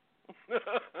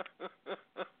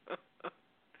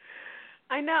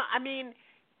 I know. I mean,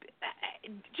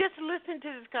 just listen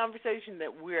to this conversation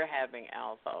that we're having,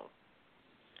 ALFO.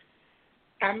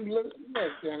 Look,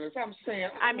 Dennis, I'm saying.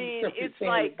 I mean, it's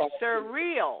like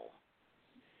surreal.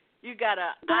 You got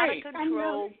a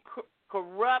out-of-control,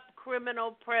 corrupt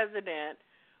criminal president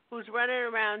who's running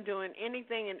around doing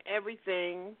anything and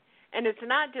everything. And it's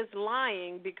not just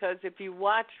lying, because if you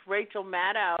watch Rachel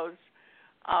Maddow's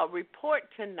report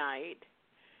tonight,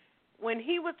 when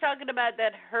he was talking about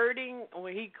that herding,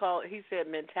 he said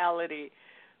mentality,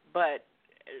 but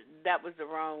that was the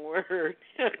wrong word.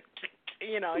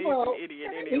 You know, he's an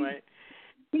idiot anyway.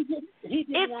 He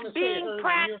didn't want to being say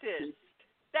practiced.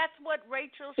 That's what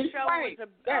Rachel's show was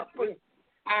about.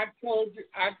 I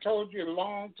told you a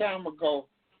long time ago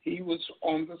he was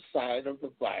on the side of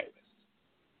the virus.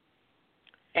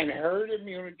 And herd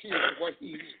immunity is what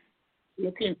he's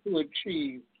looking to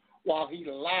achieve while he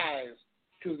lies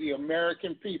to the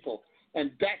American people.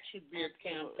 And that should be a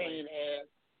campaign ad,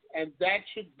 and that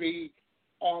should be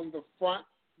on the front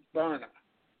burner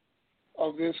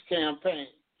of this campaign.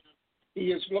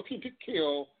 He is looking to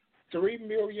kill 3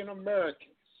 million Americans.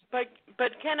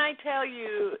 But can I tell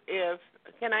you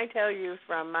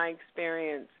from my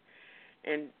experience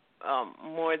in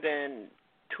more than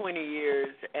 20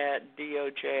 years at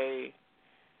DOJ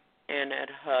and at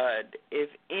HUD, if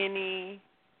any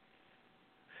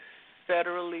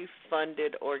federally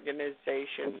funded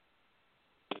organization,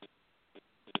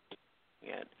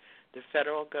 the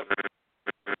federal government.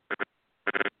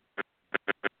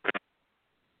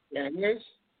 Janice,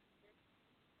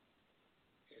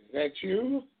 is that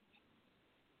you?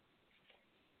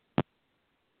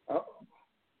 Uh-oh.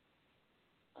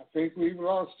 I think we've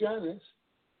lost Janice.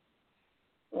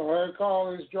 Her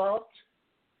call is dropped,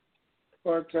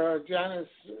 but Janice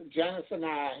and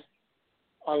I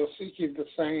are seeking the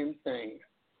same thing.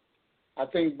 I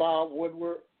think Bob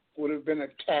Woodward would have been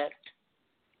attacked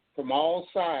from all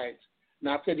sides.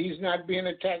 Not that he's not being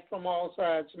attacked from all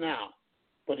sides now,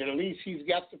 but at least he's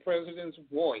got the president's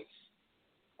voice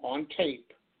on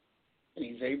tape, and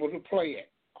he's able to play it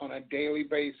on a daily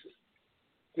basis.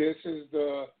 This is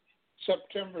the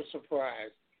September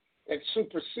surprise that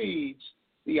supersedes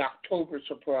the October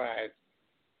surprise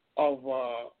of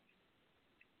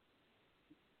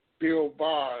Bill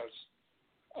Barr's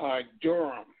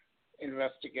Durham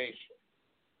investigation.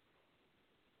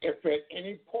 If at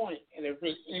any point and if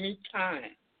at any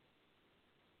time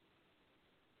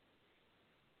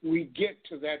we get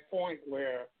to that point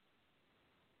where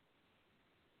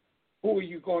who are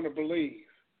you going to believe?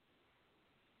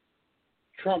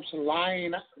 Trump's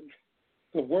lying,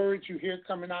 the words you hear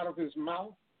coming out of his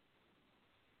mouth?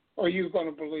 Or are you going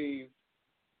to believe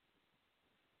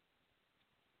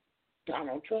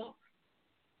Donald Trump?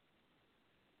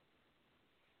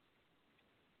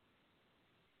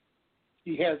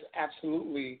 He has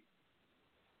absolutely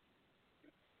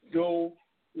no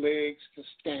legs to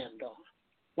stand on.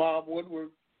 Bob Woodward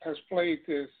has played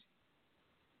this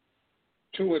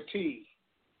to a T,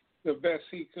 the best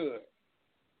he could.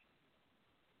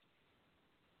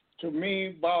 To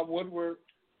me, Bob Woodward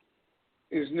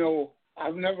is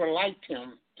I've never liked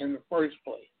him in the first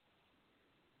place,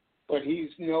 but he's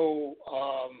no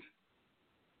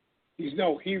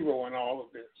hero in all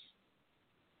of this.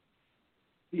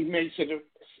 He makes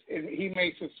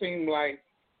it seem like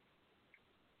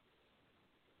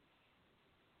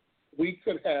we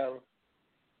could have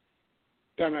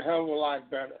done a hell of a lot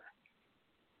better.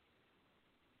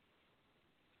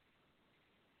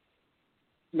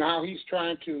 Now he's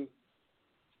trying to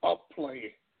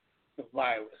upplay the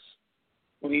virus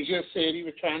when he just said he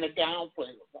was trying to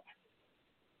downplay the virus.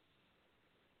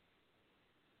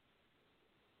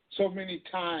 So many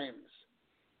times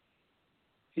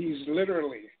he's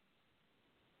literally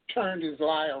turned his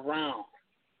lie around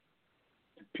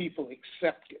and people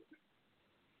accept it.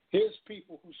 His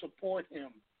people who support him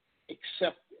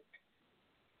accept it.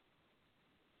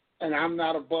 And I'm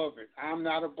not above it. I'm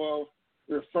not above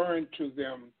referring to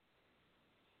them.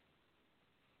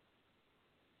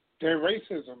 Their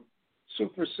racism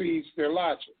supersedes their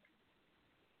logic.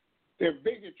 Their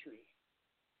bigotry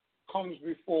comes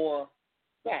before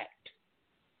fact.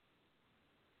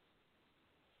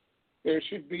 There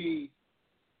should be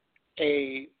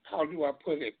how do I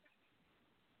put it?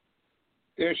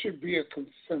 There should be a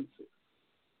consensus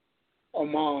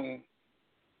among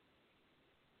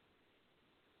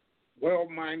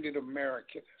well-minded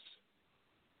Americans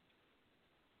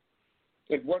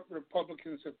that what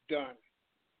Republicans have done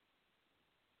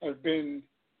has been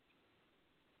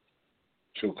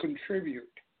to contribute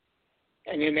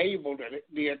and enable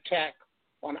the attack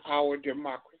on our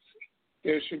democracy.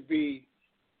 There should be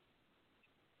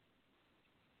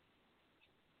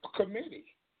a committee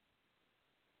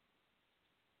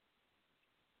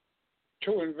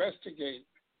to investigate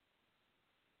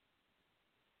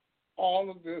all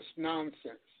of this nonsense.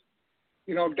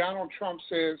 You know, Donald Trump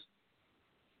says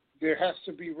there has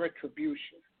to be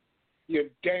retribution. You're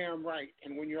damn right.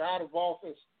 And when you're out of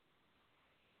office,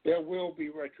 there will be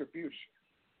retribution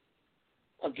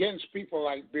against people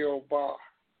like Bill Barr,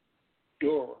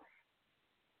 Durham,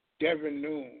 Devin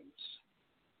Nunes,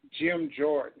 Jim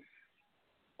Jordan,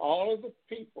 all of the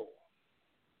people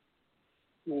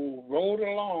who rode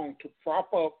along to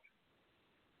prop up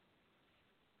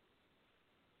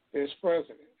this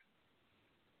president.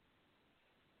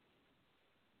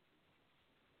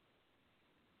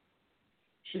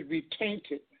 Should be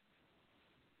tainted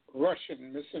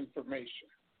Russian misinformation.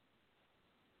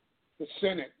 The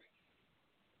Senate,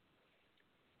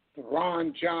 the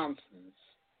Ron Johnsons,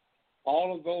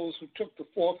 all of those who took the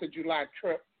 4th of July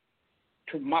trip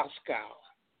to Moscow,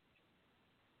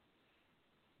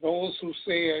 those who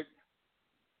said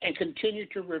and continue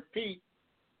to repeat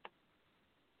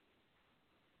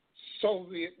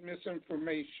Soviet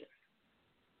misinformation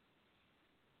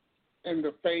in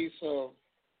the face of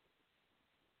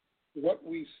what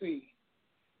we see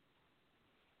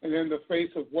and in the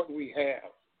face of what we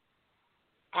have.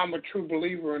 I'm a true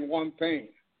believer in one thing.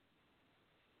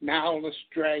 Now let's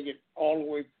drag it all the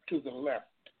way to the left.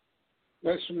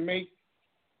 Let's make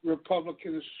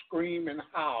Republicans scream and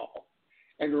howl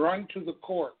and run to the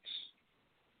courts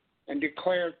and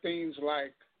declare things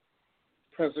like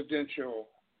presidential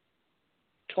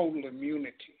total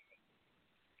immunity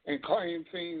and claim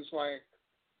things like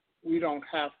we don't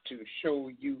have to show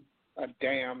you a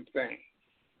damn thing.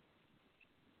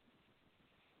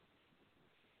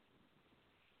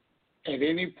 At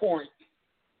any point,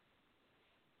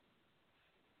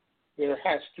 there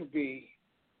has to be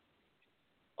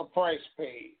a price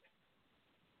paid.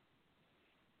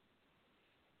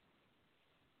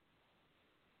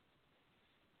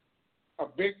 A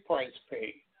big price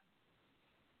paid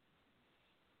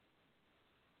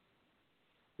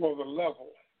for the level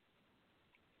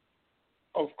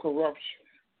of corruption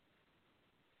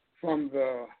from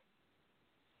the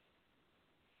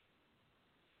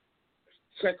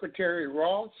Secretary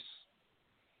Ross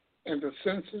and the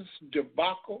census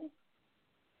debacle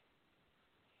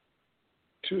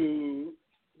to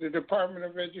the Department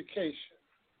of Education.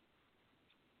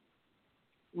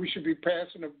 We should be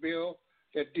passing a bill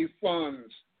that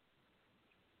defunds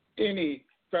any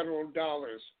federal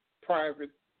dollars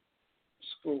private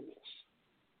schools.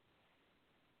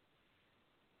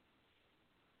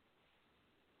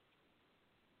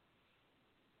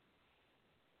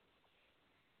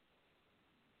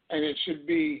 And it should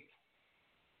be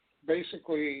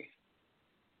basically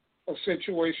a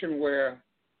situation where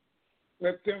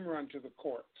let them run to the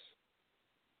courts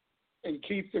and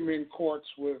keep them in courts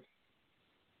with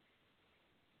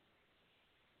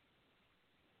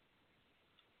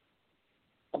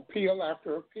appeal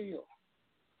after appeal.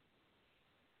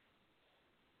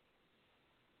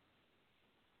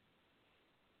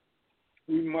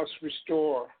 we must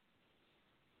restore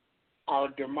our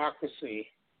democracy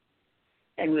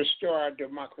and restore our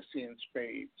democracy in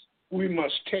spades. We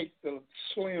must take the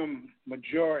slim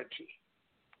majority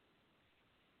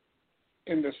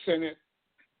in the Senate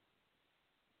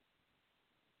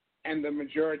and the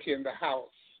majority in the House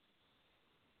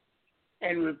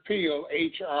and repeal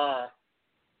H.R.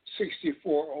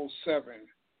 6407,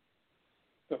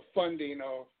 the funding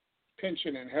of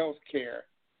pension and health care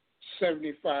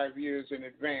 75 years in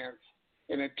advance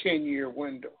in a 10-year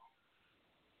window.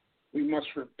 We must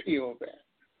repeal that.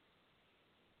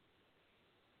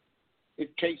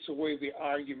 It takes away the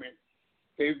argument.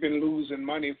 They've been losing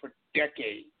money for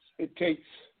decades. It takes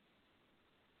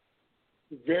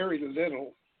very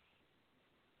little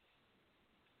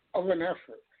of an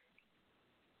effort,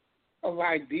 of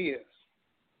ideas,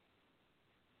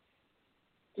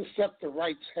 to set the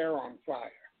right's hair on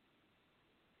fire.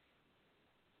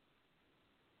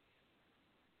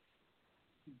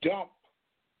 Dump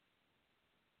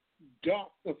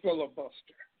the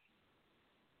filibuster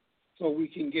so we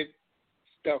can get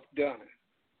stuff done.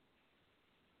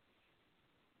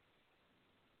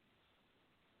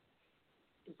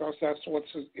 Because that's what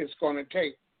it's going to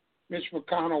take. Mitch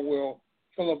McConnell will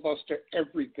filibuster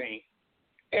everything.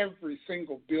 Every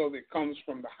single bill that comes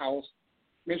from the House,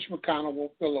 Mitch McConnell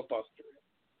will filibuster it.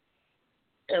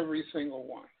 Every single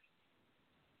one.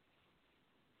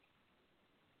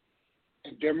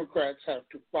 And Democrats have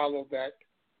to follow that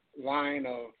line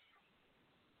of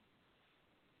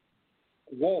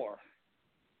war.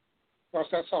 Because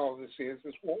that's all this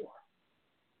is war.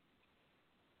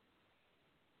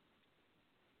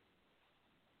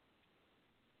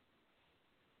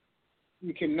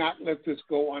 We cannot let this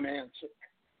go unanswered.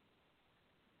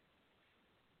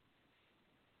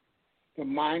 The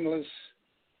mindless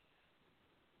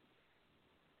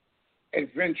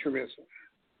adventurism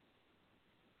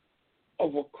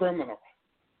of a criminal.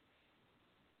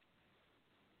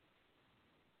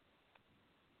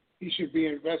 He should be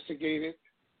investigated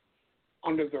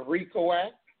under the RICO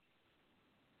Act.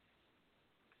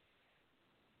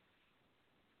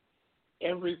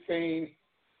 Everything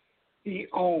he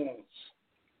owns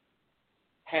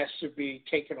has to be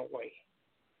taken away.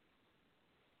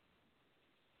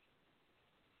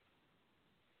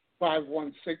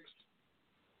 516-666-9516.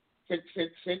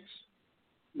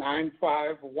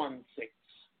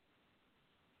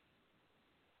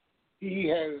 He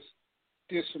has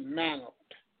dismantled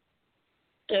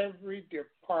every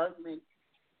department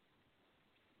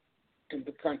in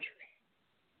the country,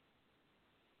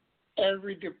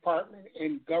 every department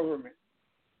in government,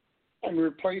 and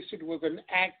replaced it with an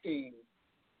acting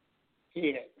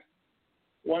head,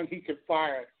 one he could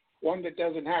fire, one that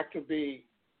doesn't have to be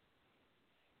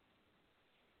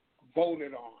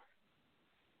voted on.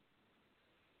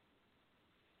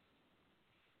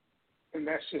 And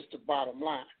that's just the bottom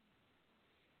line.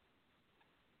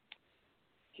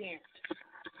 He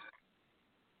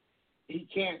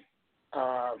can't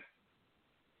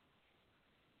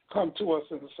come to us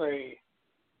and say,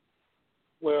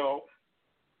 well,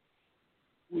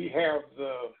 we have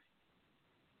the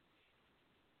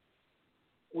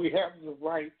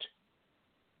right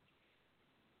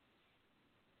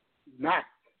not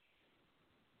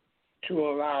to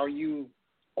allow you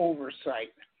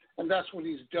oversight. And that's what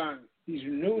he's done. He's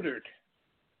neutered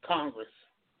Congress.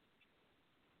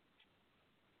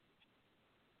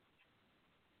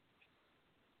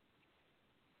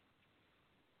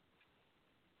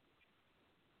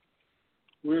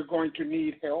 We're going to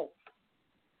need help.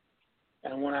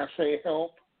 And when I say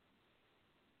help,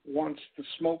 once the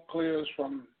smoke clears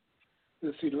from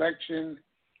this election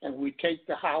and we take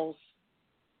the House,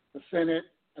 the Senate,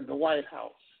 and the White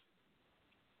House,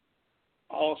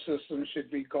 all systems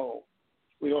should be go.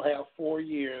 We'll have 4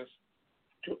 years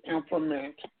to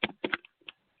implement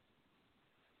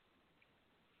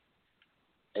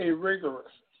a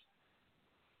rigorous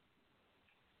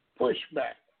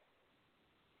pushback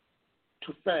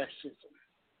to fascism.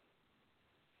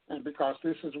 And because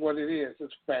this is what it is,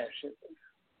 it's fascism.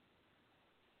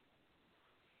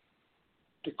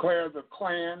 Declare the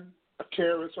Klan a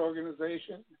terrorist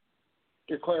organization.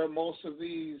 Declare most of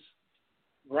these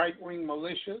right-wing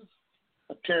militias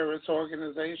a terrorist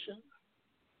organization.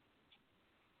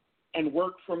 And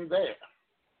work from there.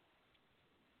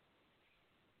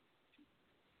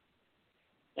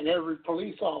 And every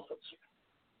police officer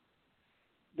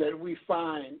that we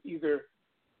find either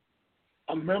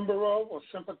a member of or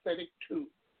sympathetic to,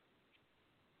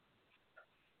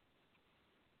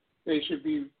 they should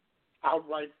be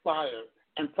outright fired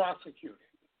and prosecuted.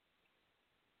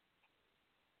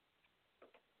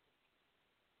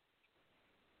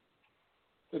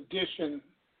 addition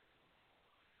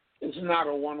is not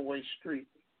a one-way street.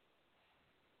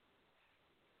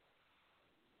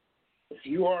 If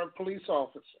you are a police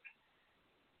officer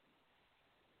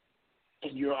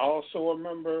and you're also a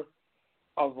member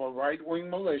of a right-wing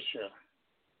militia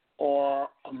or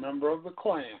a member of the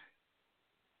Klan,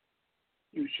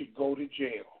 you should go to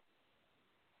jail.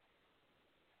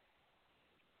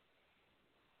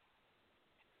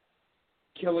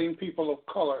 Killing people of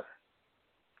color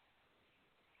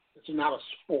is not a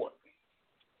sport.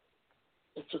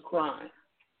 It's a crime.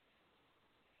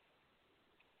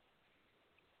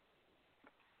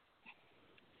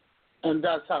 And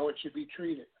that's how it should be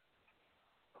treated.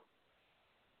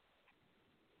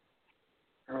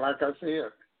 And like I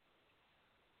said,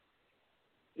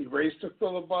 erase the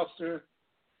filibuster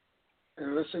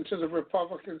and listen to the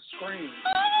Republicans scream.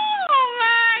 Oh,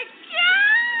 my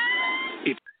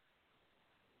God!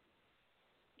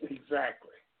 Exactly.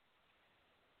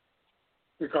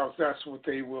 Because that's what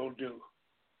they will do.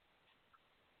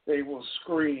 They will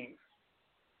scream.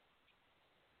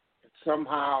 And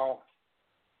somehow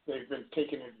they've been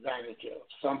taken advantage of.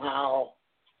 Somehow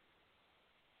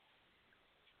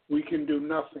we can do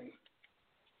nothing.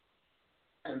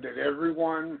 And that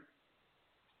everyone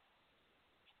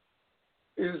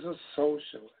is a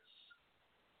socialist.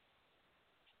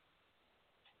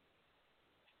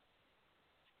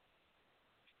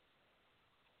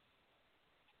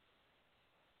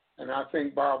 And I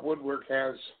think Bob Woodward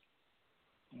has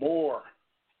more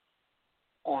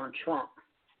on Trump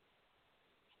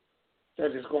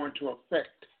that is going to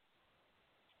affect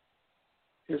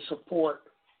his support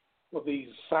for these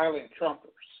silent Trumpers,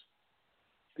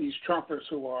 these Trumpers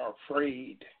who are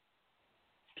afraid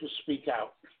to speak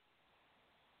out.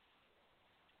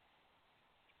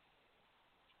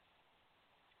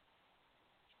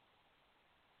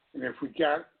 And if we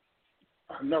got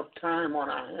enough time on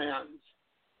our hands,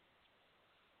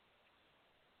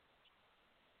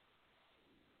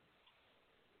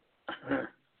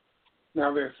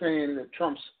 now they're saying that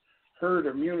Trump's herd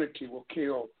immunity will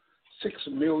kill 6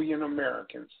 million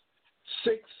Americans.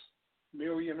 6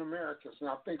 million Americans.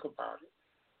 Now think about it.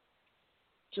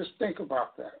 Just think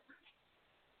about that.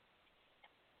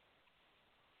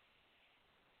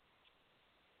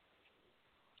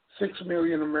 Six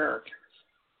million Americans.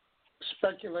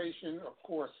 Speculation, of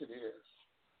course it is.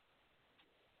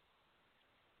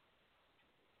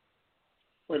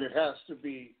 But it has to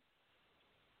be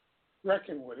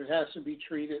reckoned with. It has to be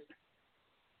treated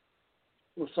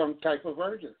with some type of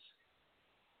urgency.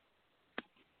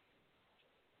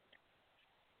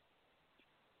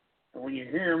 And when you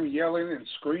hear him yelling and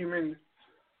screaming,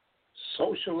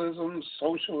 socialism,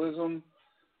 socialism,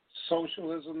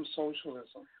 socialism,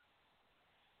 socialism.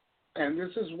 And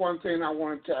this is one thing I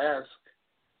wanted to ask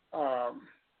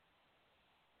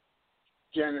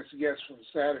Janice's guest from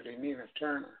Saturday, Nina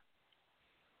Turner.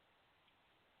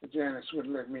 Janice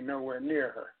wouldn't let me nowhere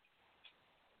near her.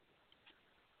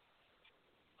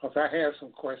 Because I had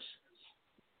some questions.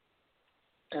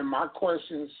 And my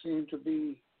questions seem to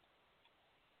be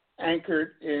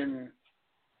anchored in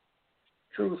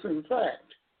truth and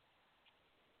fact.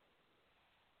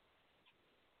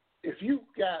 If you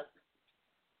got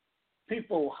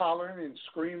people hollering and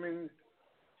screaming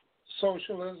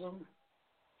socialism,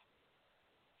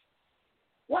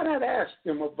 why not ask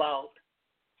them about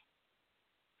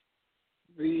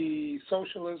the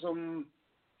socialism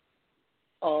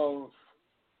of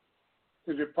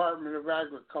the Department of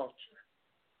Agriculture?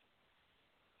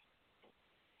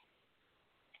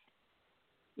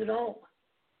 You know,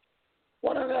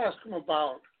 why not ask them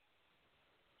about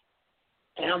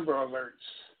Amber Alerts?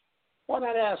 Why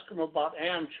not ask them about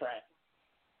Amtrak,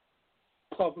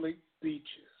 public beaches,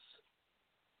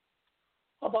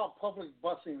 about public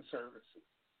busing services,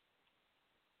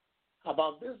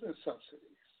 about business subsidies,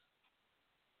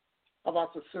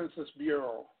 about the Census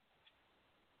Bureau,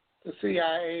 the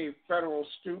CIA, federal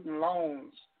student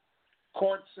loans,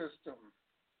 court system,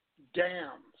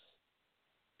 dams,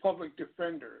 public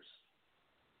defenders,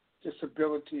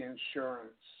 disability insurance.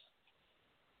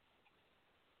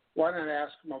 Why not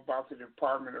ask them about the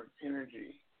Department of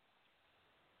Energy,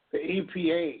 the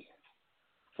EPA,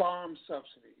 farm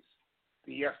subsidies,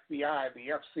 the FBI,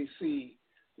 the FCC,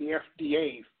 the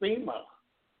FDA, FEMA,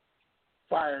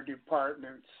 fire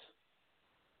departments?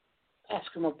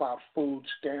 Ask them about food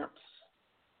stamps.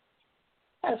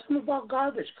 Ask them about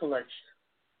garbage collection.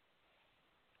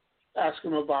 Ask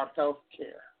them about health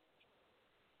care,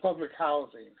 public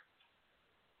housing,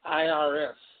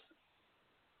 IRS,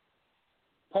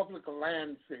 public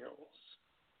landfills,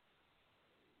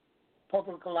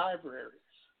 public libraries,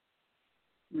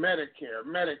 Medicare,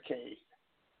 Medicaid,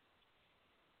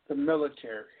 the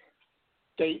military,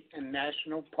 state and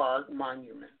national park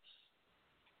monuments,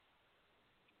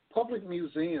 public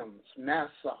museums,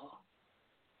 NASA,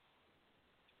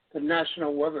 the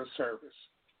National Weather Service,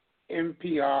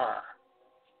 NPR,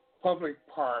 public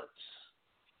parks,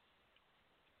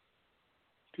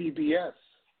 PBS,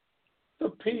 the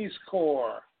Peace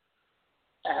Corps.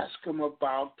 Ask them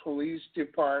about police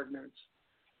departments,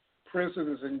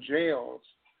 prisons and jails,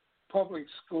 public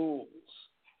schools,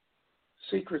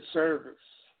 Secret Service,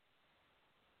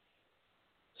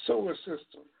 solar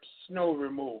systems, snow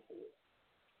removal,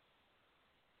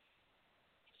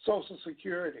 Social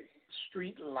Security,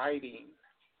 street lighting,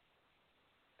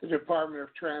 the Department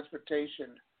of Transportation,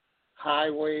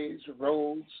 highways,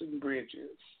 roads, and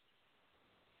bridges,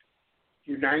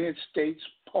 United States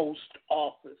Post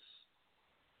Office,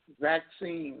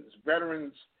 vaccines,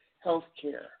 veterans health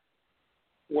care,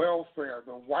 welfare,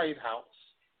 the White House,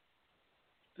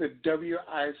 the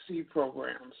WIC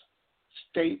programs,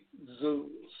 state zoos.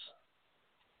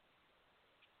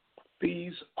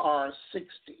 These are 60.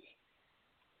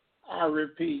 I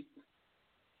repeat,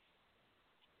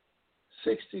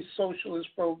 60 socialist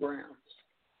programs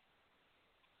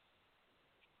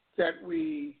that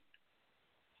we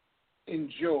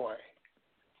enjoy.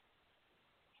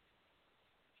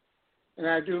 And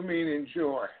I do mean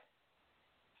enjoy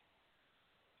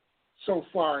so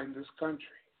far in this country.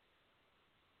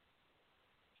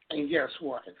 And guess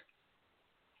what?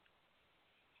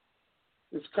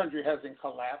 This country hasn't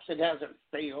collapsed. It hasn't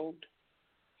failed.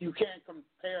 You can't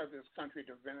compare this country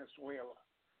to Venezuela.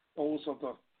 Those are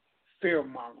the fear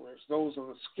mongers. Those are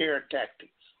the scare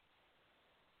tactics.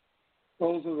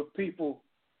 Those are the people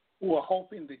who are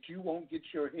hoping that you won't get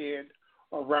your head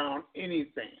around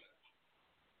anything.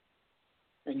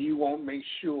 And you won't make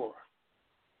sure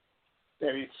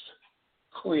that it's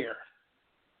clear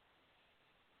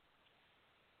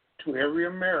to every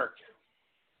American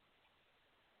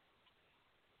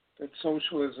that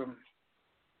socialism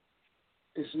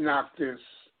is not this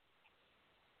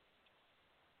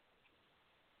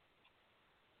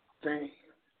thing.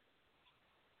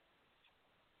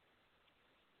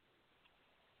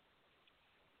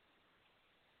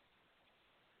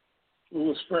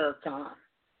 Louis Farrakhan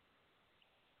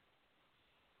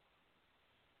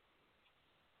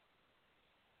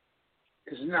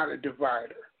is not a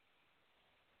divider.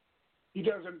 He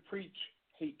doesn't preach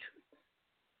hatred.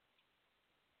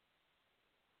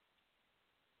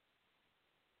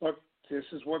 But this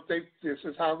is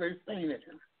how they painted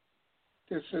him.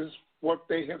 This is what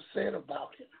they have said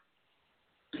about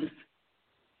him.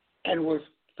 And with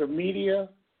the media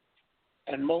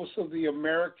and most of the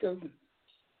Americans,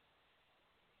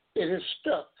 it has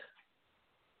stuck.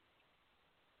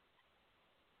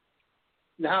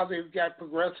 Now they've got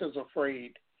progressives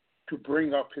afraid to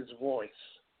bring up his voice,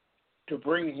 to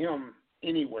bring him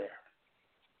anywhere.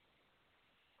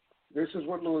 This is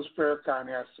what Louis Farrakhan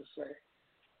has to say.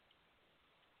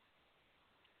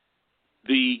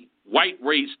 The white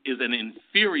race is an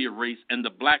inferior race and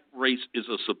the black race is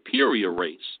a superior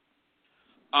race.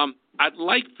 I'd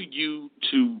like for you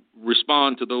to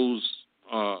respond to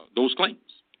those claims.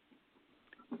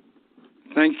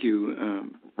 Thank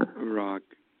you, Rock.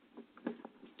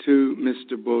 To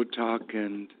Mr. Botok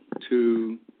and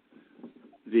to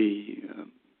the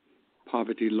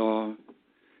Poverty Law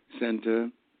Center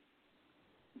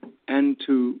and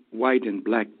to white and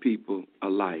black people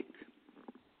alike.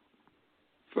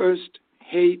 First,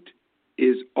 hate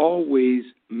is always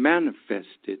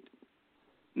manifested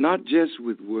not just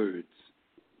with words,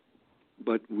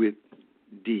 but with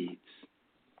deeds.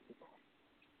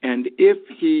 And if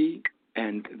he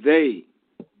and they,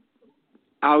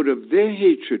 out of their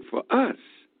hatred for us,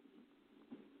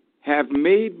 have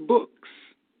made books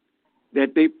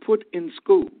that they put in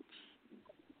schools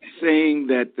saying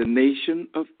that the Nation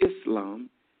of Islam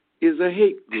is a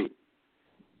hate group.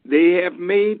 They have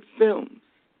made films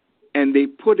and they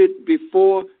put it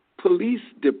before police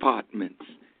departments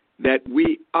that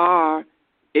we are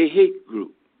a hate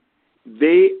group.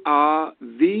 They are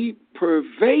the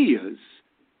purveyors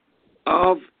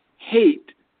of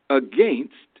hate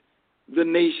against the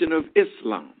Nation of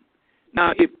Islam.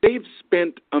 Now, if they've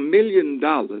spent $1 million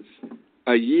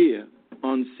a year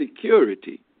on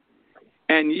security,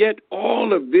 and yet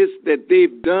all of this that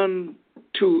they've done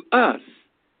to us,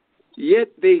 yet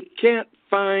they can't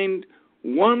find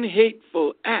one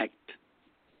hateful act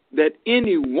that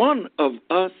any one of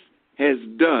us has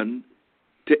done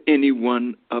to any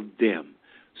one of them.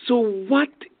 So what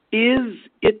is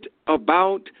it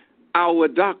about our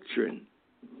doctrine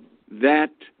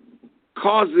that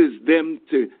causes them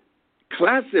to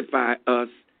classify us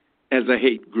as a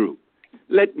hate group?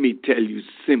 Let me tell you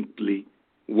simply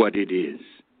what it is.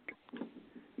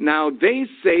 Now, they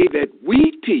say that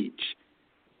we teach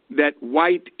that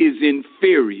white is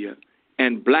inferior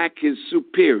and black is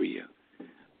superior.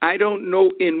 I don't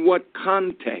know in what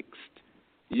context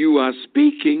you are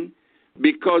speaking,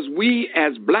 because we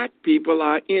as black people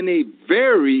are in a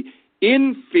very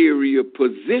inferior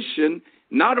position,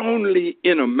 not only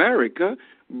in America,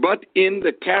 but in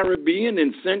the Caribbean,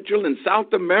 in Central and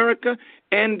South America,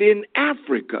 and in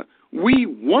Africa. We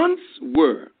once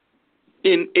were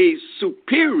in a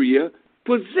superior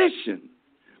position.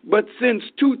 But since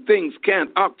two things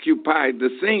can't occupy the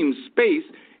same space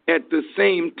at the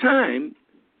same time,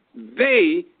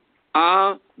 they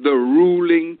are the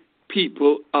ruling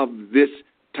people of this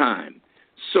time.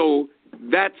 So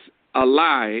that's a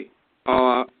lie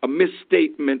or a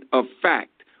misstatement of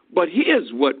fact. But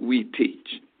here's what we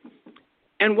teach.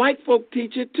 And white folk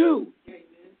teach it too.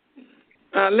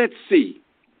 Let's see.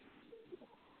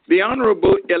 The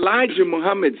Honorable Elijah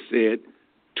Muhammad said,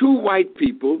 2 white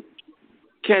people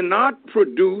cannot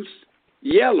produce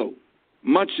yellow,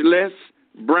 much less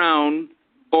brown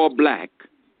or black.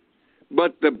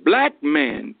 But the black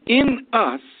man in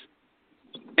us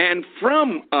and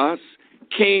from us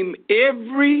came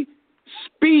every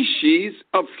species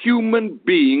of human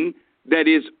being that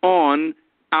is on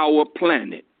our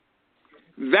planet.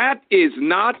 That is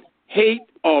not hate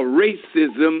or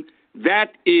racism.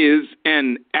 That is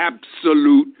an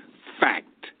absolute fact.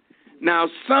 Now,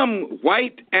 some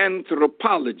white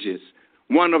anthropologists,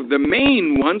 one of the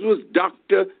main ones was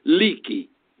Dr. Leakey.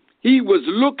 He was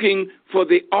looking for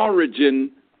the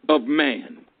origin of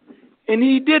man. And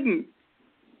he didn't.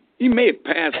 He may have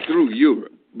passed through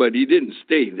Europe, but he didn't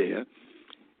stay there.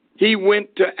 He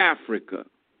went to Africa,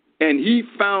 and he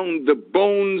found the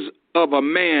bones of a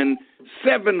man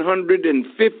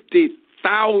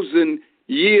 750,000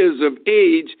 years of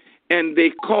age, and they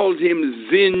called him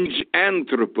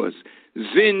Zinjanthropus.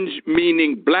 Zinj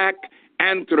meaning black,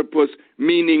 anthropus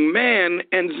meaning man,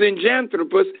 and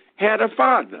Zinjanthropus had a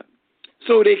father.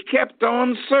 So they kept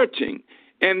on searching,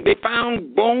 and they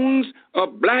found bones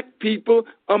of black people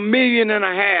 1.5 million,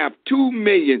 2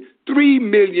 million, 3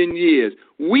 million years.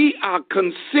 We are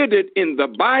considered in the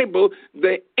Bible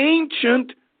the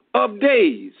Ancient of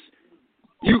Days.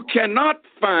 You cannot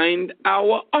find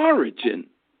our origin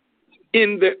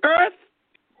in the earth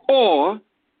or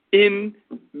in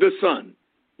the sun.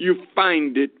 You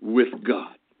find it with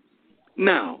God.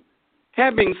 Now,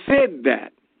 having said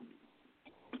that,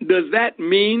 does that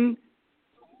mean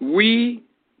we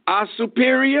are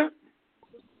superior?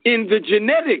 In the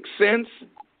genetic sense,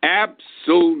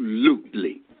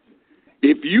 absolutely.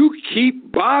 If you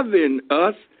keep bothering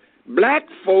us, black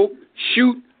folk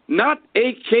shoot not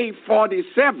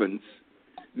AK-47s,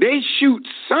 they shoot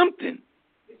something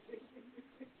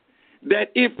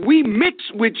that if we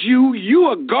mix with you, you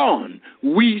are gone,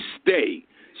 we stay.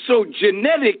 So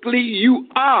genetically, you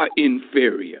are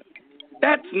inferior.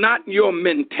 That's not your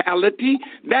mentality.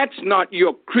 That's not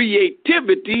your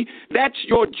creativity. That's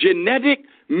your genetic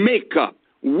makeup.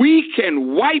 We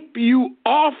can wipe you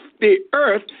off the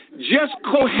earth just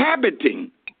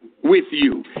cohabiting with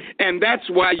you. And that's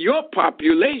why your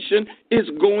population is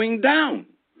going down.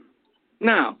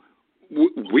 Now,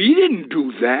 we didn't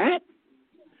do that.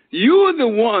 You're the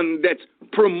one that's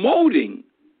promoting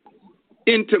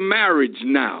intermarriage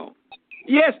now.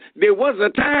 Yes, there was a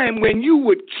time when you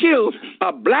would kill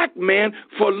a black man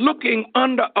for looking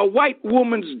under a white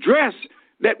woman's dress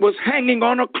that was hanging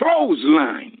on a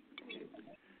clothesline.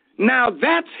 Now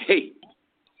that's hate.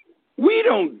 We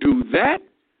don't do that.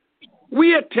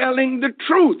 We are telling the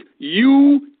truth.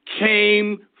 You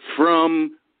came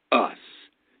from us.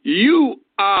 You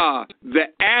are the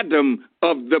Adam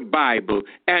of the Bible,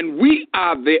 and we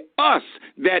are the us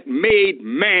that made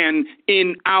man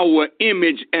in our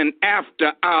image and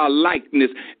after our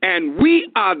likeness. And we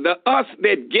are the us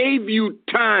that gave you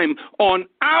time on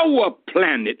our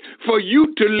planet for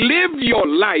you to live your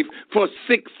life for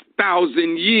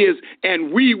 6,000 years,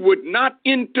 and we would not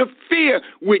interfere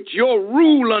with your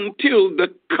rule until the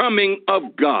coming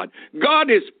of God. God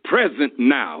is present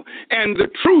now, and the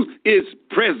truth is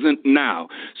present now.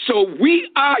 So we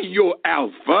are your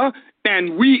Alpha,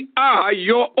 and we are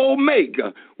your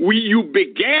Omega. You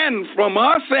began from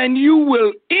us, and you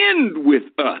will end with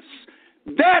us.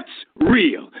 That's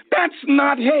real. That's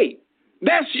not hate.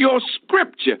 That's your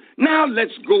scripture. Now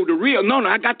let's go to real. No,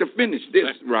 I got to finish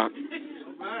this, Rock.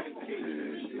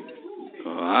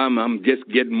 I'm just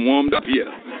getting warmed up here.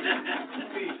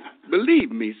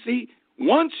 Believe me, see,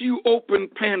 once you open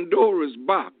Pandora's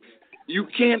box, you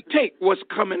can't take what's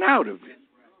coming out of it.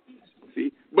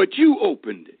 See, but you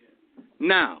opened it.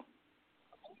 Now,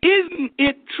 isn't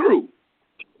it true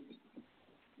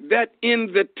that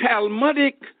in the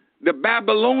Talmudic, the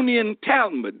Babylonian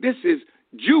Talmud, this is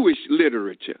Jewish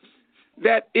literature,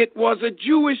 that it was a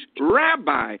Jewish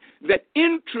rabbi that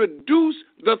introduced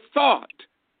the thought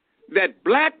that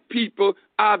black people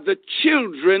are the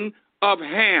children of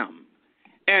Ham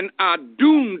and are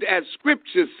doomed, as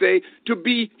scriptures say, to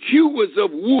be hewers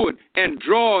of wood and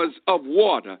drawers of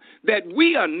water, that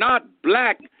we are not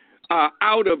black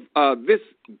out of this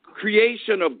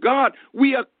creation of God.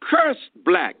 We are cursed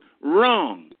black.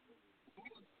 Wrong.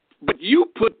 But you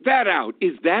put that out.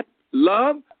 Is that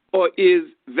love or is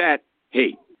that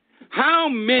hate? How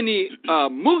many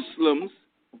Muslims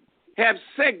have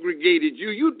segregated you?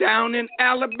 You down in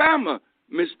Alabama,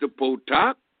 Mr.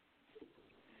 Potok.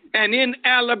 And in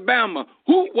Alabama,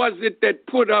 who was it that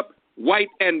put up white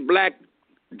and black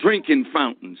drinking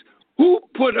fountains? Who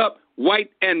put up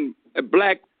white and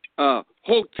black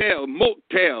hotel,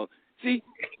 motel? See,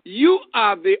 you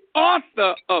are the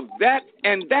author of that,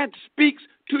 and that speaks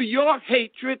to your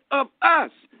hatred of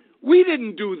us. We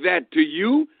didn't do that to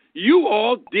you. You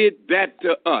all did that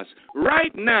to us.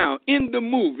 Right now, in the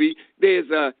movie, there's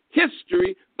a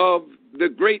history of the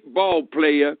great ball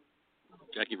player,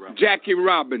 Jackie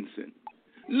Robinson.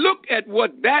 Look at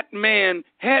what that man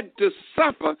had to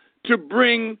suffer to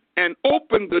bring and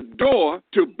open the door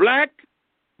to black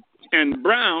and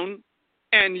brown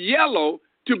and yellow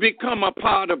to become a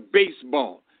part of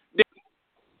baseball.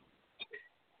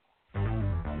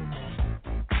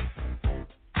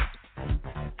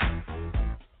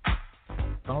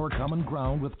 Our Common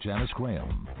Ground with Janice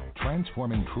Graham,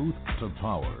 transforming truth to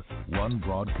power, one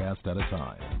broadcast at a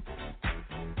time.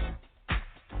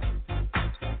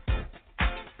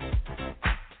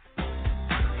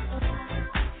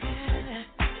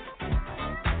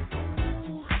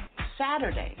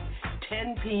 Saturday,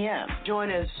 10 p.m.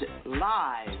 Join us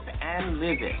live and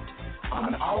live it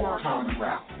on Our Common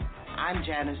Ground. I'm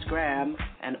Janice Graham,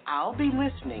 and I'll be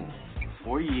listening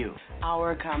for you.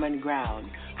 Our Common Ground,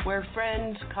 where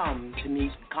friends come to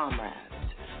meet comrades.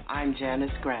 I'm Janice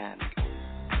Graham.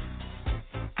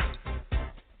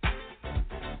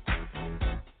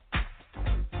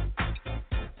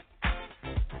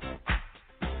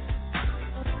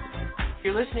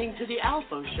 You're listening to the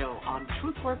ALFO Show on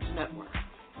TruthWorks Network.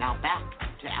 Now back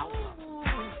to ALFO.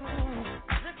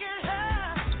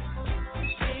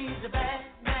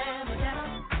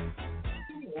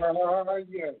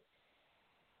 Yes.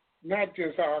 Not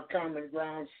just Our Common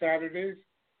Ground Saturdays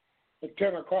at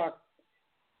 10 o'clock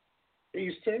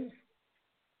Eastern,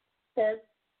 but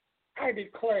I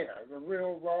declare the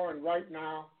real, raw, and right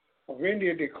now of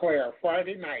India declare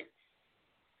Friday nights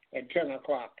at 10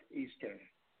 o'clock Eastern.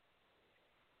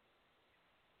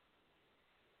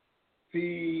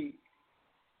 The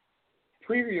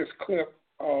previous clip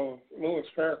of Louis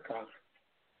Farrakhan,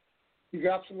 he's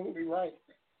absolutely right.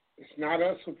 It's not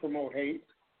us who promote hate.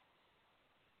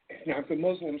 It's not the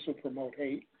Muslims who promote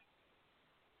hate.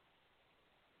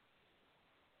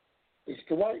 It's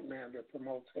the white man that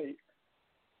promotes hate.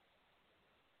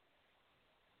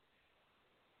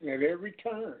 And at every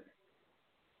turn,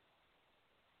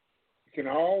 you can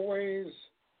always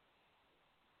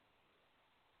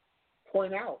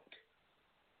point out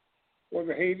where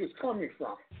the hate is coming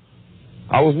from.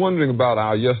 I was wondering about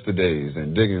our yesterdays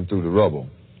and digging through the rubble.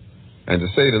 And to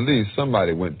say the least,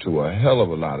 somebody went to a hell of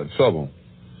a lot of trouble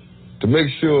to make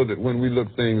sure that when we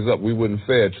looked things up, we wouldn't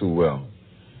fare too well.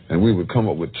 And we would come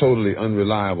up with totally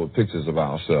unreliable pictures of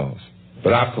ourselves.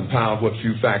 But I've compiled what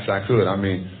few facts I could,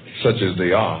 such as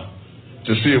they are,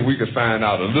 to see if we could find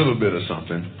out a little bit of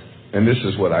something. And this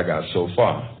is what I got so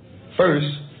far. First,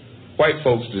 white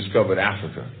folks discovered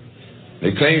Africa.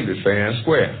 They claimed it fair and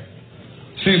square.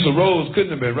 Cecil Rhodes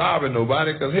couldn't have been robbing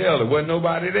nobody because, hell, there wasn't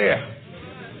nobody there.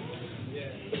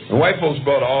 And white folks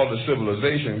brought all the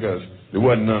civilization because there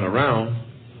wasn't none around.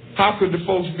 How could the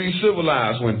folks be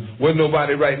civilized when wasn't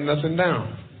nobody writing nothing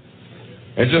down?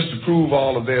 And just to prove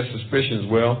all of their suspicions,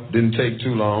 well, didn't take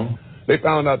too long. They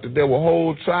found out that there were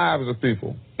whole tribes of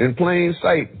people in plain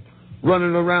sight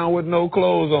running around with no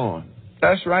clothes on.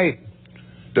 That's right.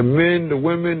 The men, the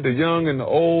women, the young, and the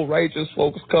old righteous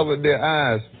folks covered their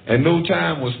eyes, and no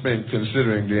time was spent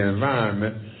considering the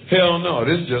environment. Hell no,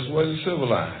 this just wasn't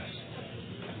civilized.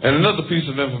 And another piece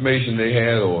of information they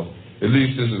had, or at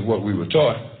least this is what we were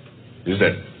taught, is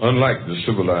that unlike the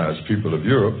civilized people of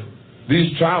Europe,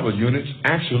 these tribal units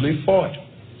actually fought.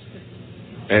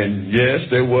 And yes,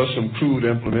 there were some crude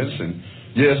implements, and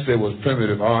yes, there was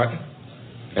primitive art,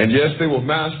 and yes, they were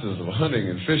masters of hunting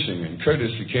and fishing, and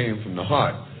courtesy came from the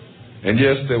heart. And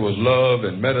yes, there was love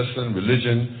and medicine,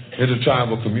 religion,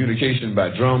 intertribal communication by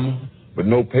drum, but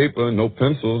no paper, no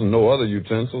pencils, and no other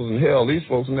utensils. And hell, these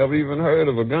folks never even heard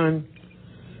of a gun.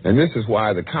 And this is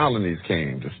why the colonies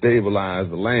came, to stabilize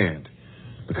the land,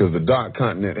 because the dark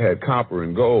continent had copper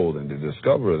and gold, and the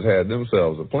discoverers had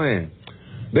themselves a plan.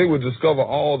 They would discover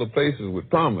all the places with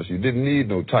promise. You didn't need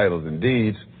no titles and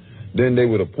deeds. Then they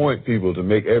would appoint people to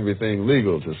make everything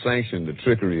legal, to sanction the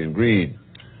trickery and greed.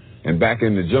 And back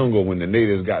in the jungle, when the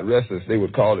natives got restless, they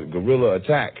would call it guerrilla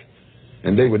attack.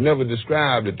 And they would never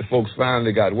describe that the folks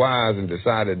finally got wise and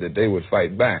decided that they would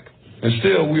fight back. And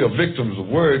still, we are victims of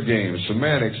word games.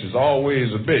 Semantics is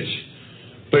always a bitch.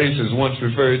 Places once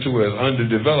referred to as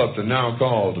underdeveloped are now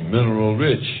called mineral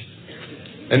rich.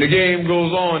 And the game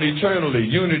goes on eternally.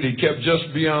 Unity kept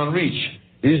just beyond reach.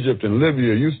 Egypt and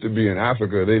Libya used to be in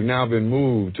Africa. They've now been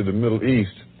moved to the Middle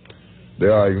East.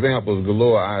 There are examples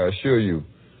galore, I assure you.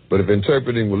 But if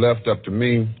interpreting were left up to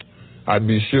me, I'd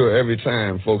be sure every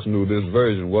time folks knew this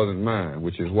version wasn't mine,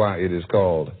 which is why it is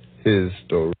called his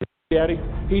story. Daddy,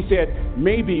 he said,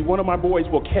 maybe one of my boys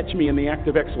will catch me in the act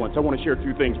of excellence. I want to share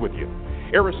two things with you.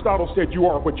 Aristotle said you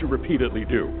are what you repeatedly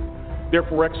do.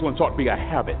 Therefore, excellence ought to be a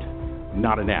habit,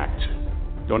 not an act.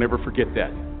 Don't ever forget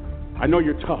that. I know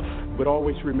you're tough, but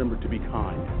always remember to be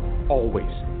kind. Always.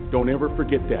 Don't ever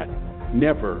forget that.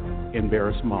 Never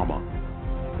embarrass Mama.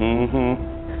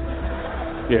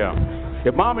 Yeah.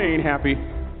 If Mama ain't happy,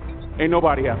 ain't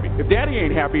nobody happy. If Daddy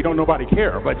ain't happy, don't nobody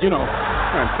care. But,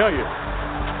 I tell you.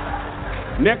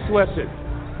 Next lesson.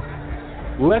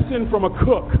 Lesson from a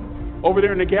cook over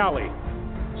there in the galley.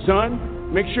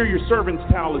 Son, make sure your servant's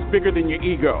towel is bigger than your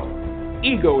ego.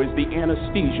 Ego is the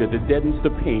anesthesia that deadens the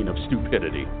pain of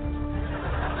stupidity.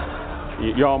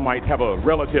 Y'all might have a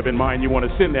relative in mind you want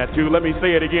to send that to. Let me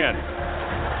say it again.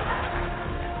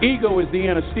 Ego is the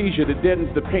anesthesia that deadens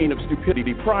the pain of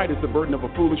stupidity. Pride is the burden of a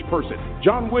foolish person.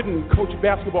 John Wooden coached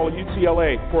basketball at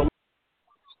UCLA for...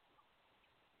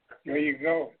 There you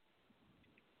go.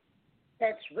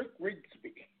 That's Rick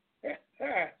Rigsby,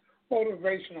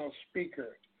 motivational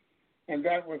speaker. And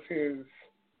that was his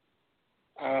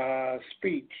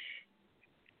speech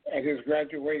at his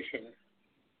graduation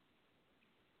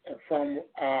from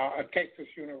a Texas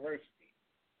university.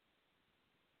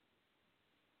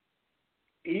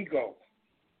 Ego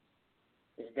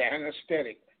is the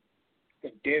anesthetic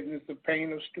that deadens the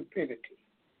pain of stupidity.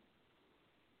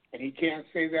 And he can't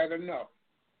say that enough,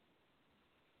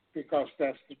 because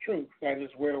that's the truth. That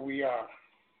is where we are.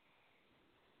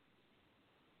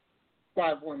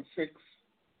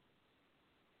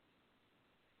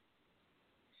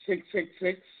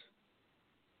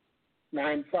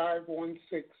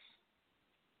 516-666-9516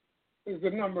 is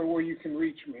the number where you can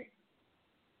reach me.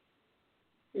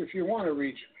 If you want to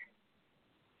reach me,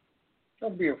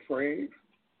 don't be afraid.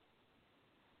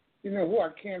 You know who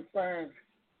I can't find,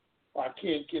 or I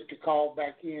can't get the call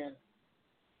back in,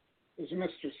 is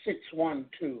Mr.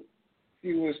 612.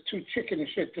 He was too chicken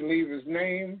shit to leave his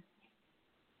name,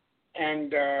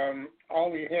 and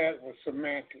all he had was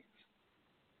semantics.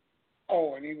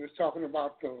 Oh, and he was talking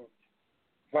about the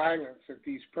violence at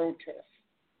these protests,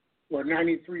 where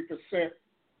 93%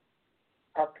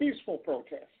 are peaceful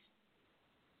protests.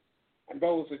 And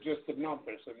those are just the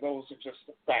numbers, and those are just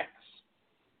the facts.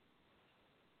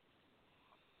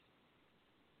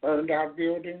 Burned out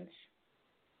buildings.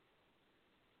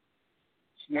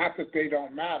 It's not that they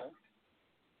don't matter.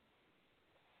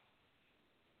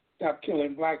 Stop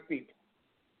killing black people.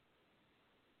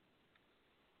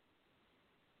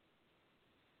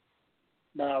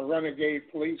 By a renegade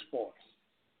police force.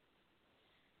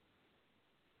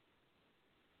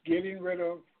 Getting rid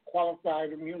of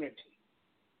qualified immunity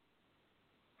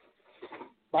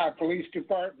by police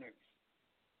departments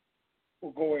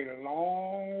will go a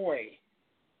long way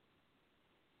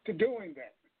to doing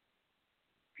that.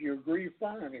 If you agree,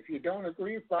 fine. If you don't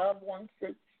agree,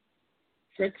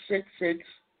 516-666-9516.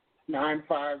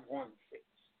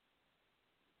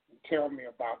 Tell me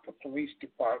about the police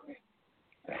department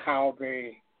and how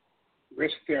they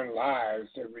risk their lives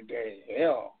every day.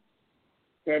 Hell,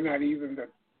 they're not even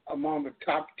among the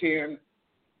top 10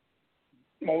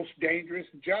 most dangerous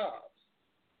jobs.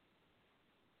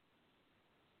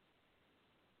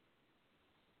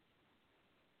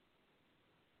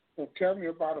 So tell me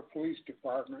about a police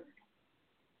department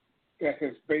that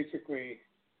has basically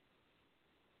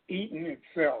eaten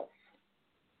itself.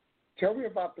 Tell me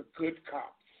about the good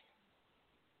cops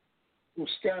who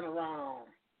stand around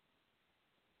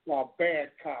while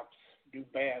bad cops do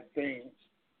bad things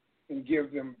and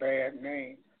give them bad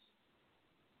names.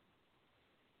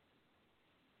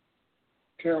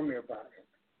 Tell me about it.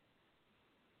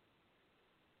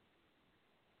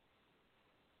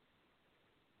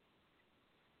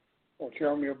 or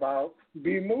tell me about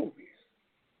B movies.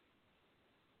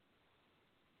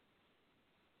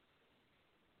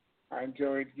 I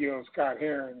enjoyed Gil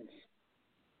Scott-Heron's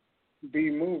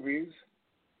B movies,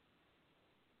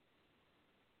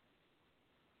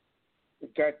 but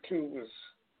that too was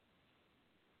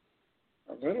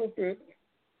a little bit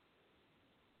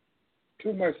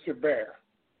too much to bear.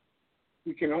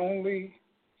 We can only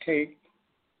take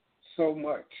so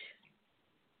much.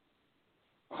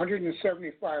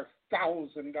 $175,000.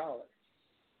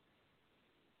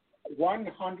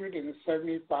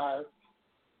 $175,000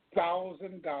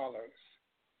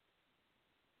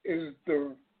 is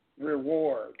the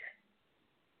reward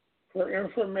for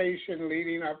information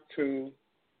leading up to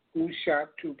who shot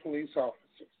 2 police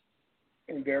officers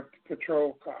in their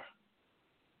patrol car.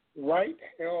 Right?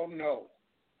 Hell no.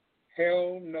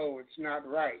 Hell no, it's not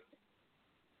right.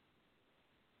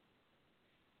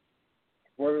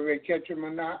 Whether they catch him or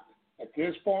not, at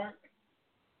this point,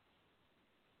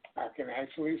 I can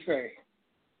actually say,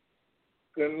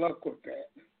 good luck with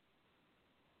that.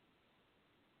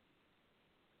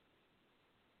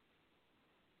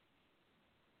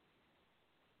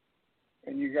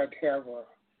 And you got to have a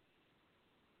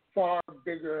far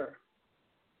bigger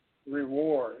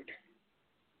reward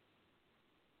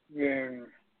than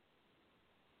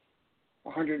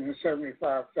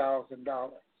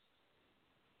 $175,000.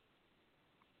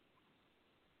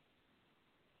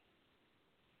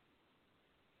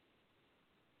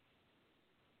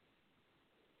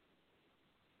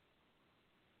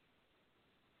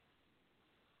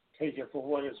 Take it for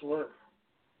what it's worth.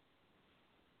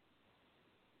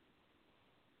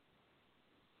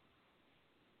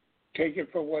 Take it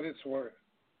for what it's worth.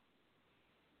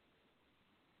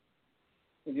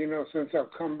 And you know, since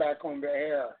I've come back on the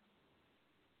air,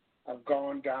 I've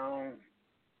gone down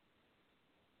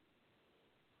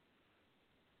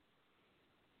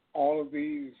all of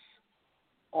these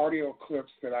audio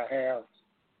clips that I have,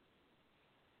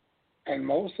 and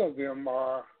most of them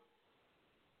are,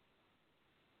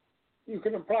 you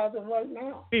can apply them right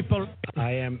now. People,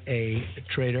 I am a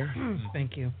trader.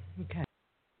 Thank you. Okay.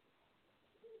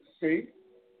 See?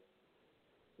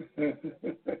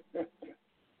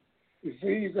 You see,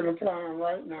 you can apply them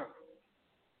right now.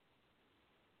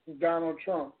 Donald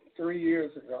Trump, 3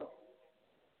 years ago,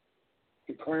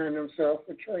 declaring himself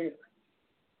a traitor.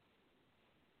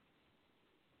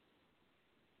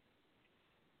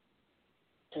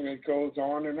 And it goes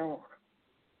on and on.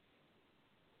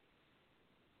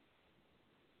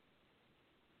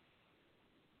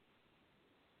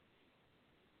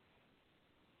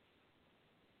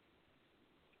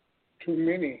 Too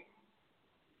many.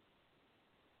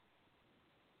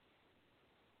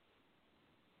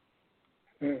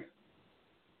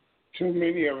 Too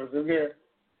many of us. And there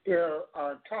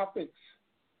are topics,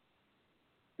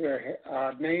 there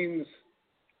are names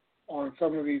on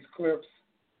some of these clips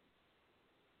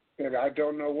that I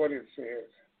don't know what it says.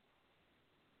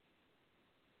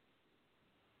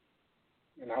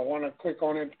 And I want to click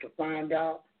on it to find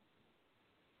out,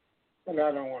 but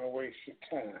I don't want to waste your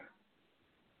time.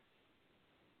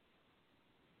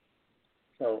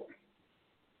 So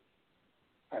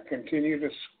I continue to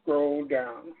scroll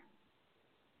down.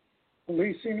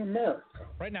 Policing America.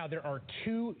 Right now, there are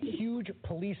 2 huge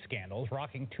police scandals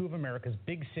rocking 2 of America's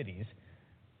big cities,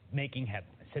 making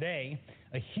headlines. Today,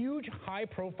 a huge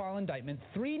high-profile indictment.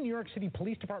 3 New York City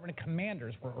Police Department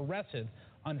commanders were arrested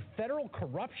on federal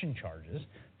corruption charges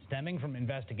stemming from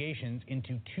investigations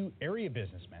into 2 area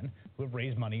businessmen who have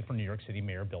raised money for New York City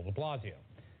Mayor Bill de Blasio.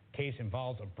 The case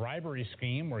involves a bribery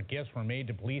scheme where gifts were made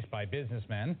to police by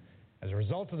businessmen. As a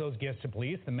result of those gifts to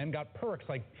police, the men got perks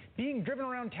like being driven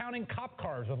around town in cop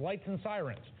cars with lights and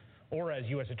sirens. Or, as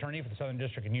U.S. Attorney for the Southern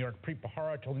District of New York, Preet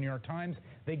Bharara told the New York Times,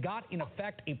 they got, in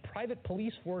effect, a private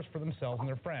police force for themselves and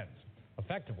their friends.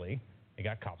 Effectively, they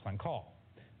got cops on call.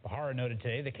 Bharara noted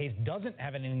today the case doesn't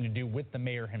have anything to do with the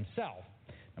mayor himself.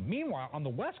 Now, meanwhile, on the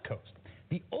West Coast,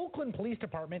 the Oakland Police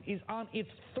Department is on its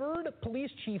 3rd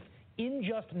police chief in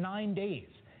just 9 days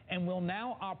and will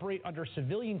now operate under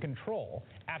civilian control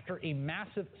after a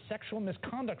massive sexual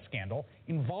misconduct scandal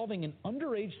involving an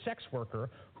underage sex worker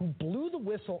who blew the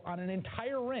whistle on an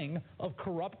entire ring of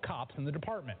corrupt cops in the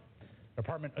department. The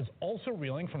department is also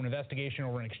reeling from an investigation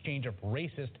over an exchange of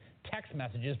racist text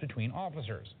messages between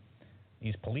officers.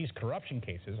 These police corruption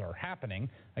cases are happening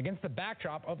against the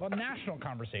backdrop of a national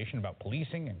conversation about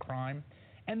policing and crime,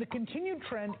 and the continued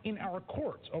trend in our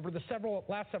courts over the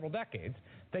last several decades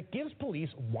that gives police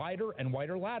wider and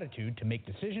wider latitude to make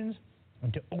decisions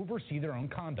and to oversee their own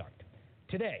conduct.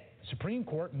 Today, the Supreme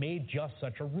Court made just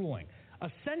such a ruling.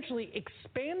 essentially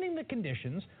expanding the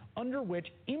conditions under which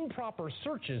improper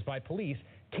searches by police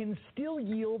can still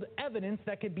yield evidence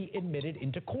that could be admitted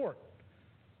into court.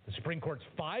 The Supreme Court's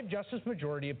 5-justice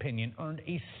majority opinion earned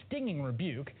a stinging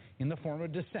rebuke in the form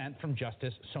of dissent from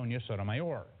Justice Sonia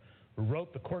Sotomayor, who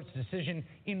wrote the court's decision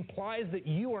implies that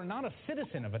you are not a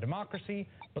citizen of a democracy,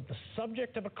 but the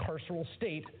subject of a carceral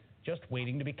state just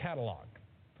waiting to be cataloged.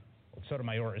 What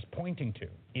Sotomayor is pointing to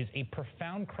is a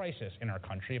profound crisis in our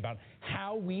country about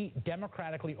how we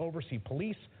democratically oversee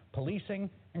police, policing,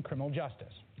 and criminal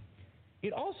justice.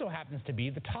 It also happens to be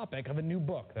the topic of a new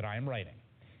book that I am writing.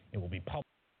 It will be published.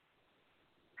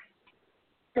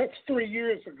 That's 3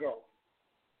 years ago.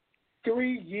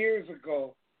 3 years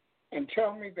ago. And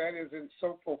tell me that isn't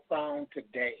so profound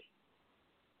today.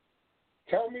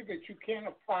 Tell me that you can't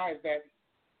apply that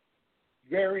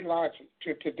very logic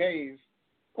to today's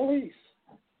police.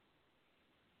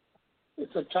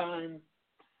 It's a time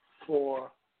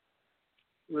for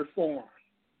reform.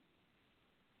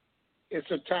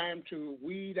 It's a time to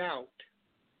weed out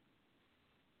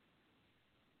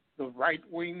the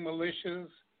right-wing militias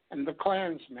and the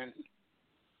Klansmen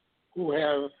who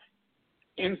have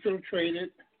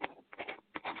infiltrated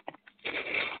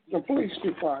the police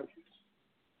departments.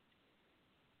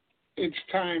 It's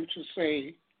time to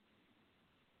say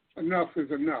enough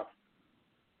is enough.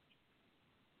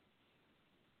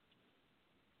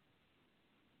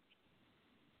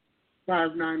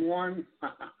 (591)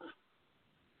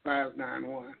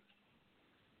 591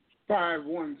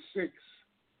 516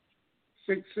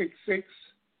 666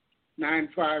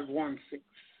 9516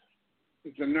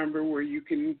 is the number where you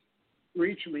can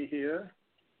reach me here.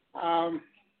 I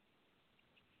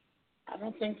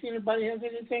don't think anybody has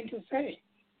anything to say.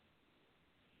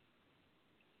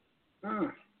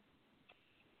 I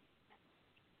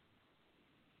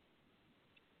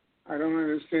don't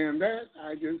understand that.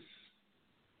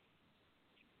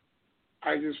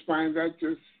 I just find that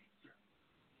just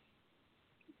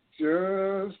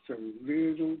a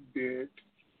little bit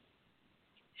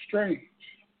strange.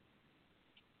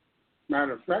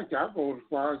 Matter of fact, I go as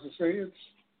far as to say it's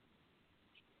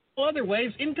other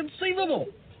ways inconceivable.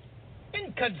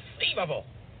 Inconceivable.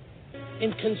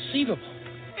 Inconceivable.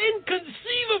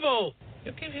 Inconceivable.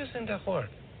 You keep using that word.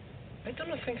 I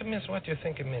don't think it means what you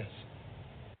think it means.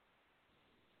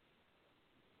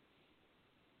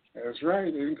 That's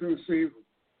right, inconceivable.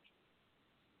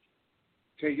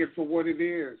 Take it for what it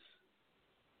is.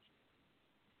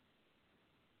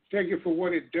 Take it for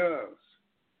what it does.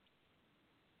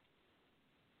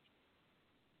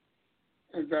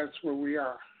 And that's where we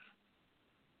are.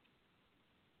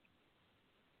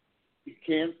 You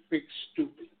can't fix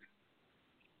stupid.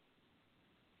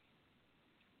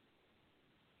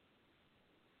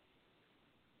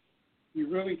 You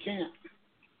really can't.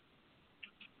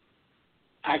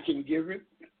 I can give it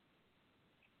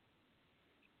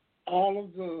all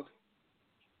of the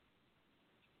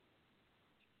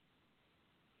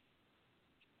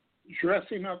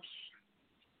dressing ups.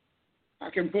 I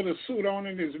can put a suit on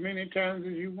it as many times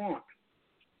as you want,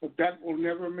 but that will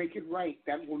never make it right.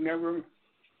 That will never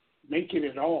make it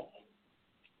at all.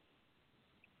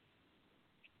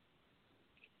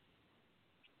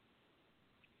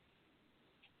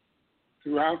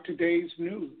 Throughout today's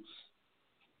news,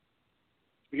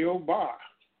 Bill Barr,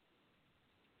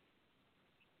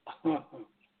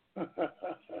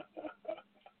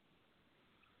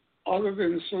 other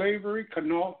than slavery,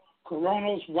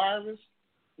 coronavirus,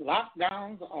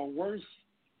 lockdowns are worst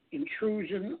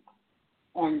intrusion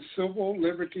on civil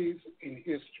liberties in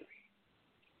history.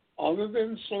 Other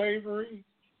than slavery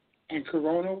and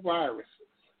coronaviruses,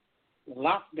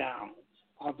 lockdowns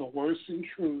are the worst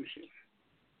intrusion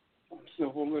on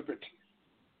civil liberties.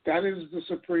 That is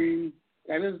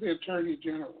the Attorney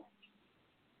General.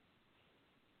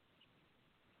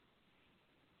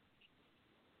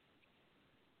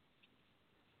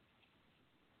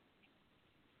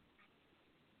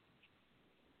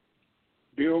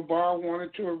 Bill Barr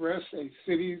wanted to arrest a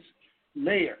city's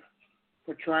mayor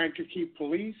for trying to keep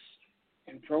police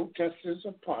and protesters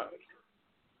apart.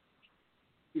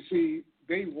 You see,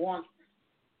 they want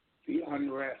the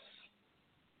unrest.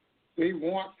 They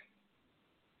want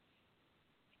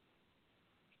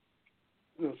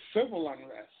the civil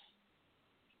unrest.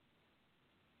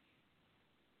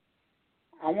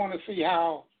 I want to see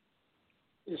how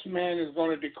this man is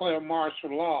going to declare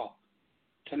martial law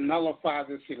to nullify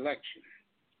this election.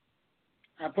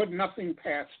 I put nothing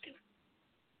past him.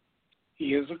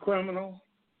 He is a criminal,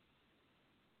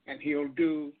 and he'll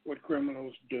do what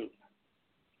criminals do.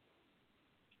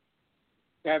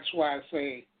 That's why I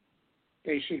say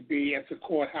they should be at the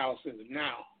courthouses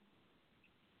now.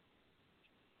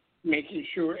 making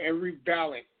sure every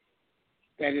ballot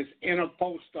that is in a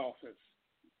post office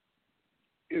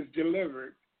is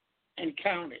delivered and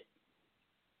counted,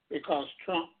 because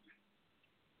Trump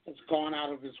has gone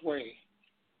out of his way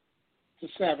to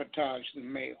sabotage the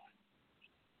mail.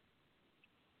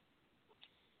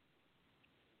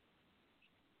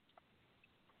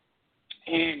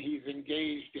 And he's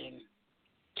engaged in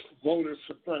voter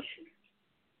suppression.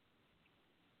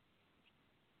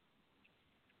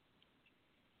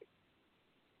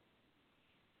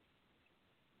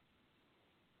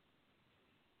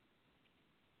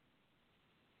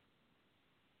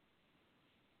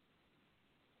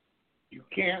 You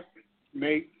can't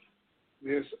make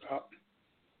this up.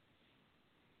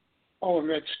 Oh, and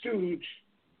that stooge,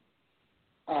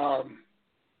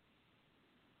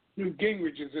 Newt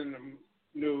Gingrich is in the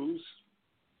news.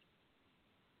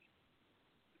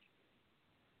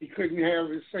 He couldn't have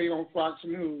his say on Fox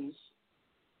News.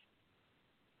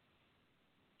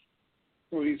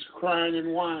 So he's crying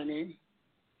and whining.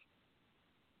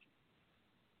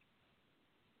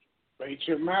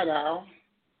 Rachel Maddow,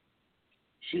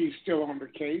 she's still on the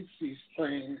case. She's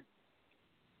playing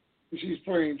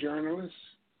journalist,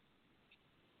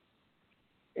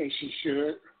 as she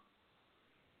should.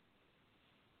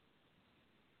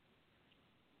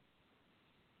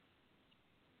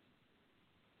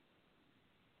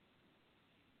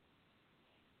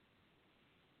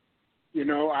 You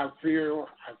know, I fear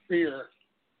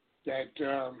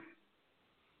that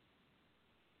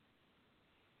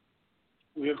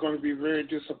we are going to be very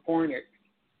disappointed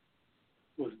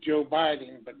with Joe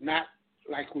Biden, but not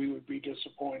like we would be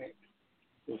disappointed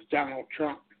with Donald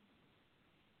Trump.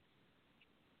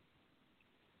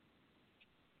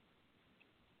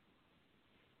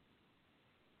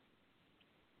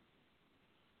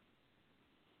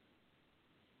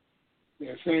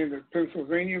 They're saying that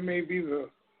Pennsylvania may be the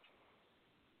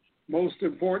most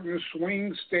important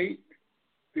swing state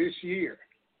this year.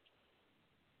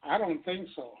 I don't think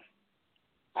so.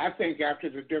 I think after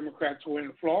the Democrats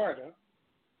win Florida,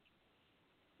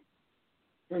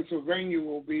 Pennsylvania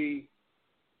will be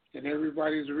in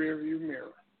everybody's rearview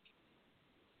mirror.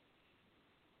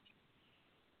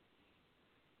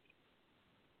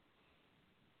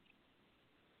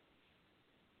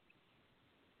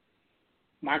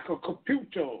 Michael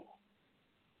Caputo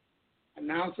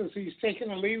announces he's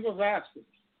taking a leave of absence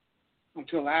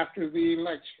until after the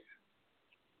election.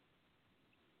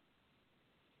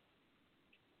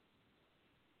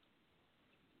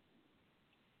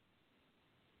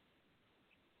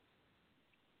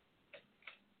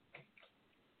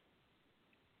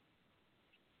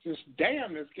 Just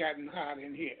damn, it's gotten hot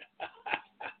in here.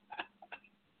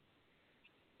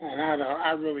 And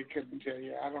I really couldn't tell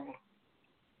you.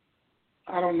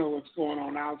 I don't know what's going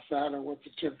on outside or what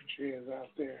the temperature is out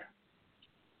there.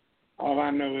 All I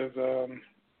know is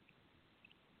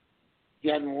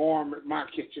getting warm at my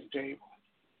kitchen table.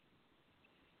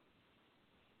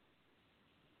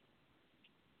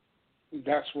 And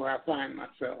that's where I find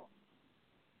myself,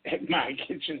 at my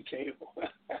kitchen table.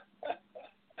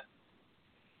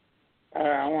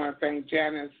 I want to thank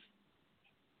Janice.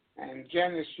 And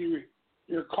Janice,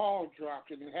 your call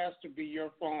dropped, and it has to be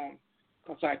your phone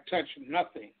because I touched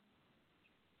nothing.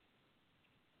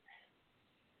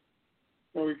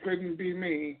 So it couldn't be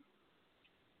me.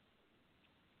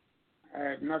 I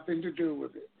had nothing to do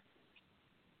with it.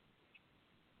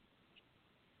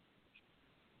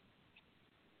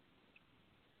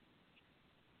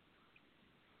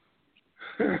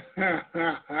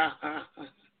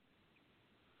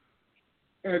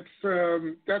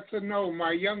 That's a no.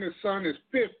 My youngest son is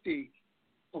 50,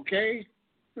 okay?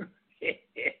 But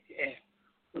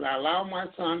I allow my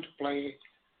son to play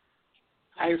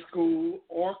high school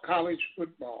or college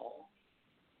football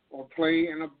or play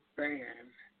in a band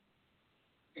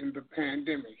in the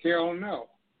pandemic. Hell no.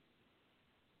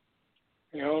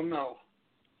 Hell no.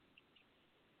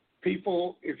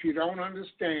 People, if you don't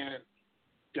understand,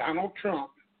 Donald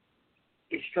Trump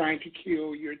is trying to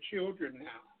kill your children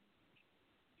now.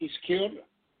 He's killed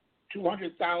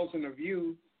 200,000 of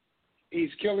you.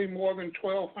 He's killing more than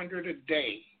 1,200 a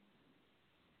day.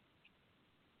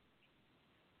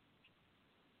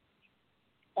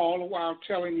 All the while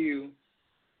telling you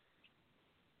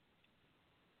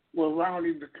we're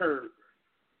rounding the curve.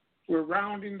 We're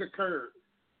rounding the curve.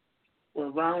 We're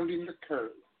rounding the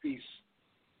curve. He's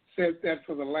said that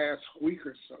for the last week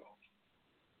or so.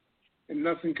 And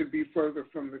nothing could be further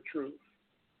from the truth.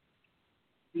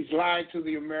 He's lied to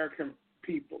the American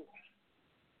people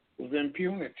with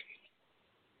impunity.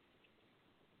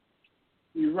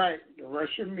 You're right. The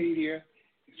Russian media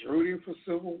is rooting for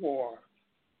civil war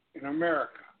in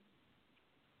America.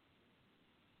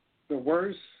 the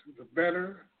worse, the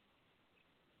better.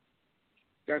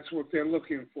 That's what they're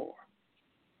looking for.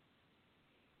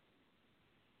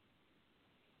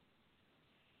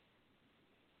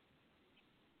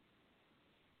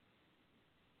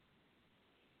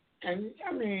 And,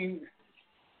 I mean,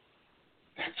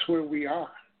 that's where we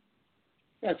are.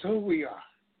 That's who we are.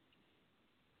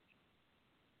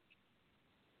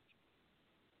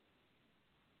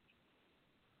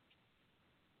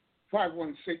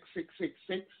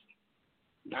 (516-666-9516).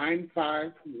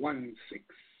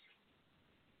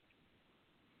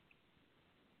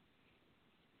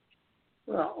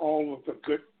 Where are all of the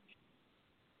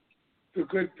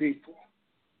good people?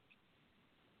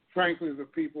 Frankly, the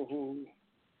people who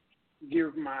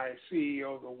give my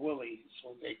CEO the willies,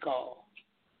 what they call,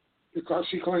 because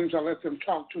she claims I let them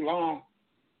talk too long.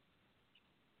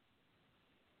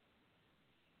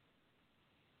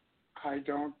 I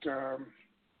don't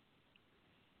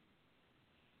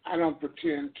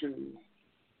pretend to.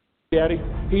 Daddy,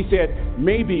 he said,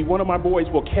 maybe one of my boys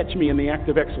will catch me in the act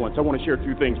of excellence. I want to share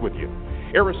two things with you.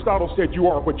 Aristotle said you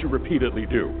are what you repeatedly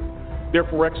do.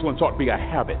 Therefore, excellence ought to be a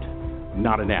habit,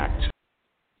 not an act.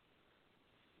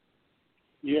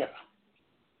 Yeah,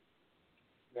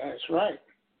 that's right.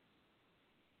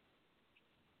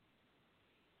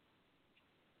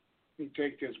 Let me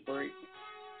take this break.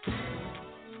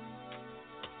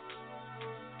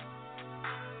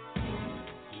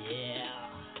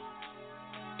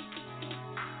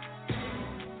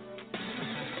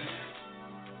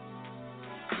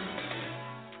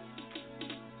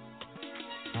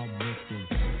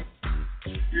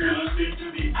 You're listening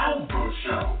to the ALFO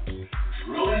Show.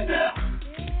 Drilling down.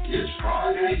 It's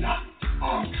Friday night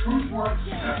on TruthWorks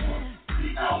Network, the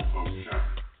ALFO Show.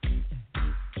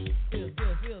 Feel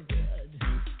good.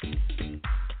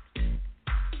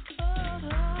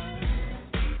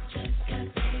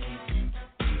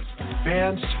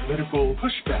 Advanced political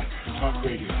pushback talk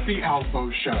radio, the ALFO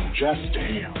Show. Just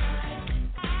damn.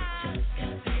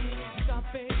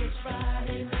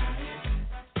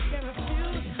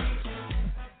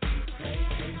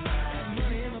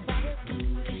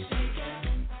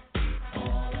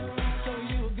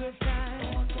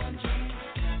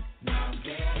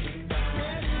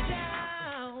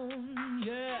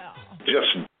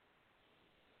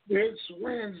 It's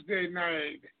Wednesday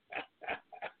night.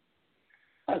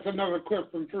 That's another clip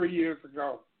from 3 years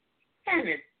ago. And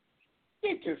it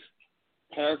just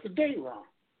has the day wrong.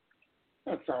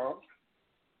 That's all.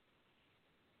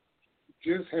 It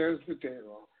just has the day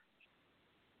wrong.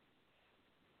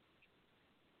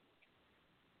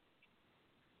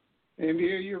 And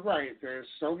yeah, you're right. There's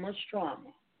so much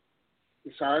trauma.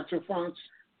 It's hard to function.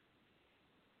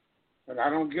 But I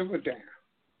don't give a damn.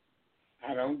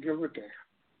 I don't give a damn.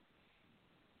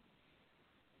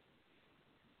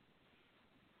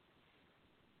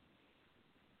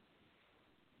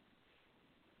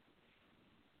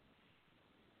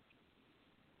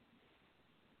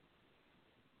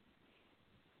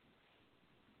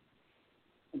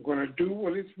 I'm going to do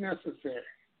what is necessary.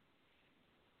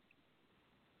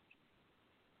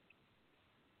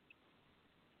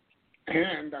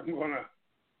 And I'm going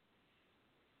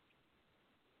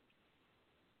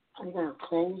to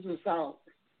close this out.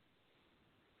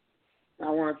 I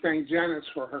want to thank Janice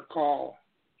for her call.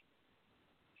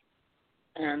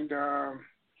 And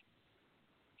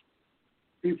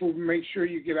people, make sure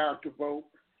you get out to vote.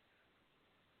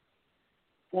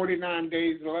 49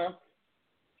 days left.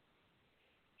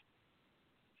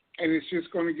 And it's just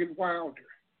going to get wilder.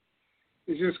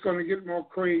 It's just going to get more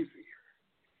crazy.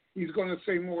 He's going to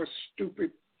say more stupid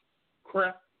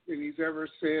crap than he's ever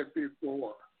said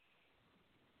before.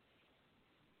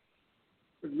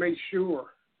 But make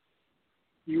sure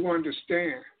you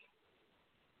understand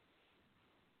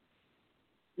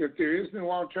that there is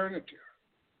no alternative.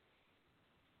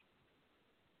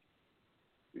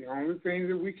 The only thing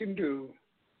that we can do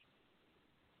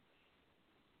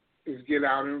is get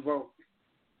out and vote.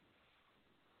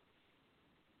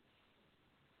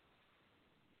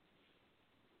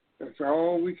 That's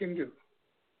all we can do.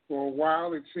 For a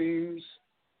while, it seems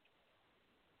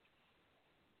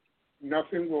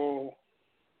nothing will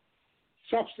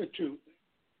substitute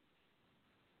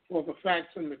for the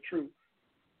facts and the truth.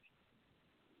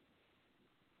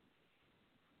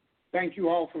 Thank you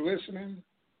all for listening.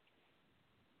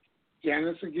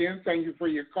 Janice, again, thank you for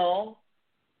your call.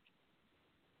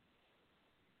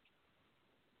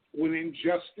 When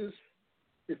injustice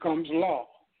becomes law,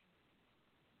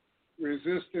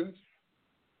 resistance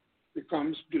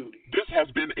becomes duty. This has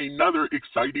been another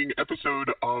exciting episode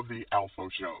of the ALFO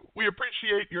Show. We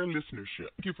appreciate your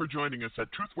listenership. Thank you for joining us at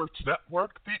TruthWorks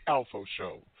Network, the ALFO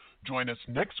Show. Join us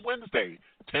next Wednesday,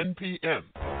 10 p.m.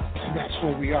 And that's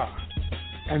where we are.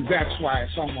 And that's why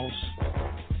it's almost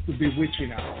the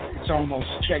bewitching hour. It's almost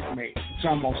checkmate. It's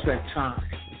almost that time.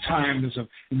 The time is of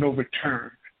no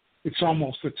return. It's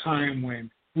almost the time when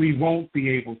we won't be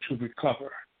able to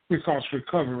recover, because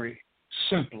recovery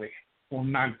simply will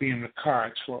not be in the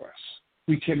cards for us.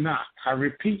 We cannot, I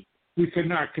repeat, we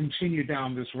cannot continue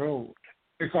down this road,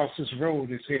 because this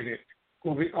road is headed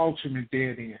for the ultimate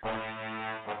dead end.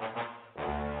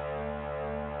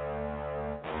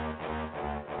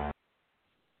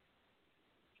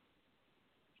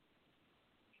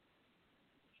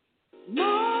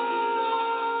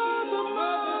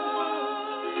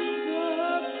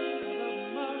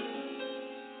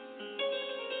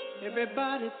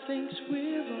 Everybody thinks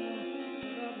we're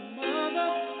wrong.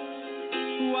 Mother,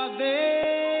 who are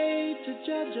they to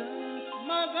judge us?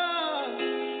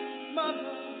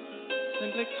 Mother,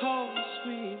 simply call us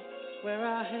sweet where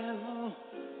our hair long.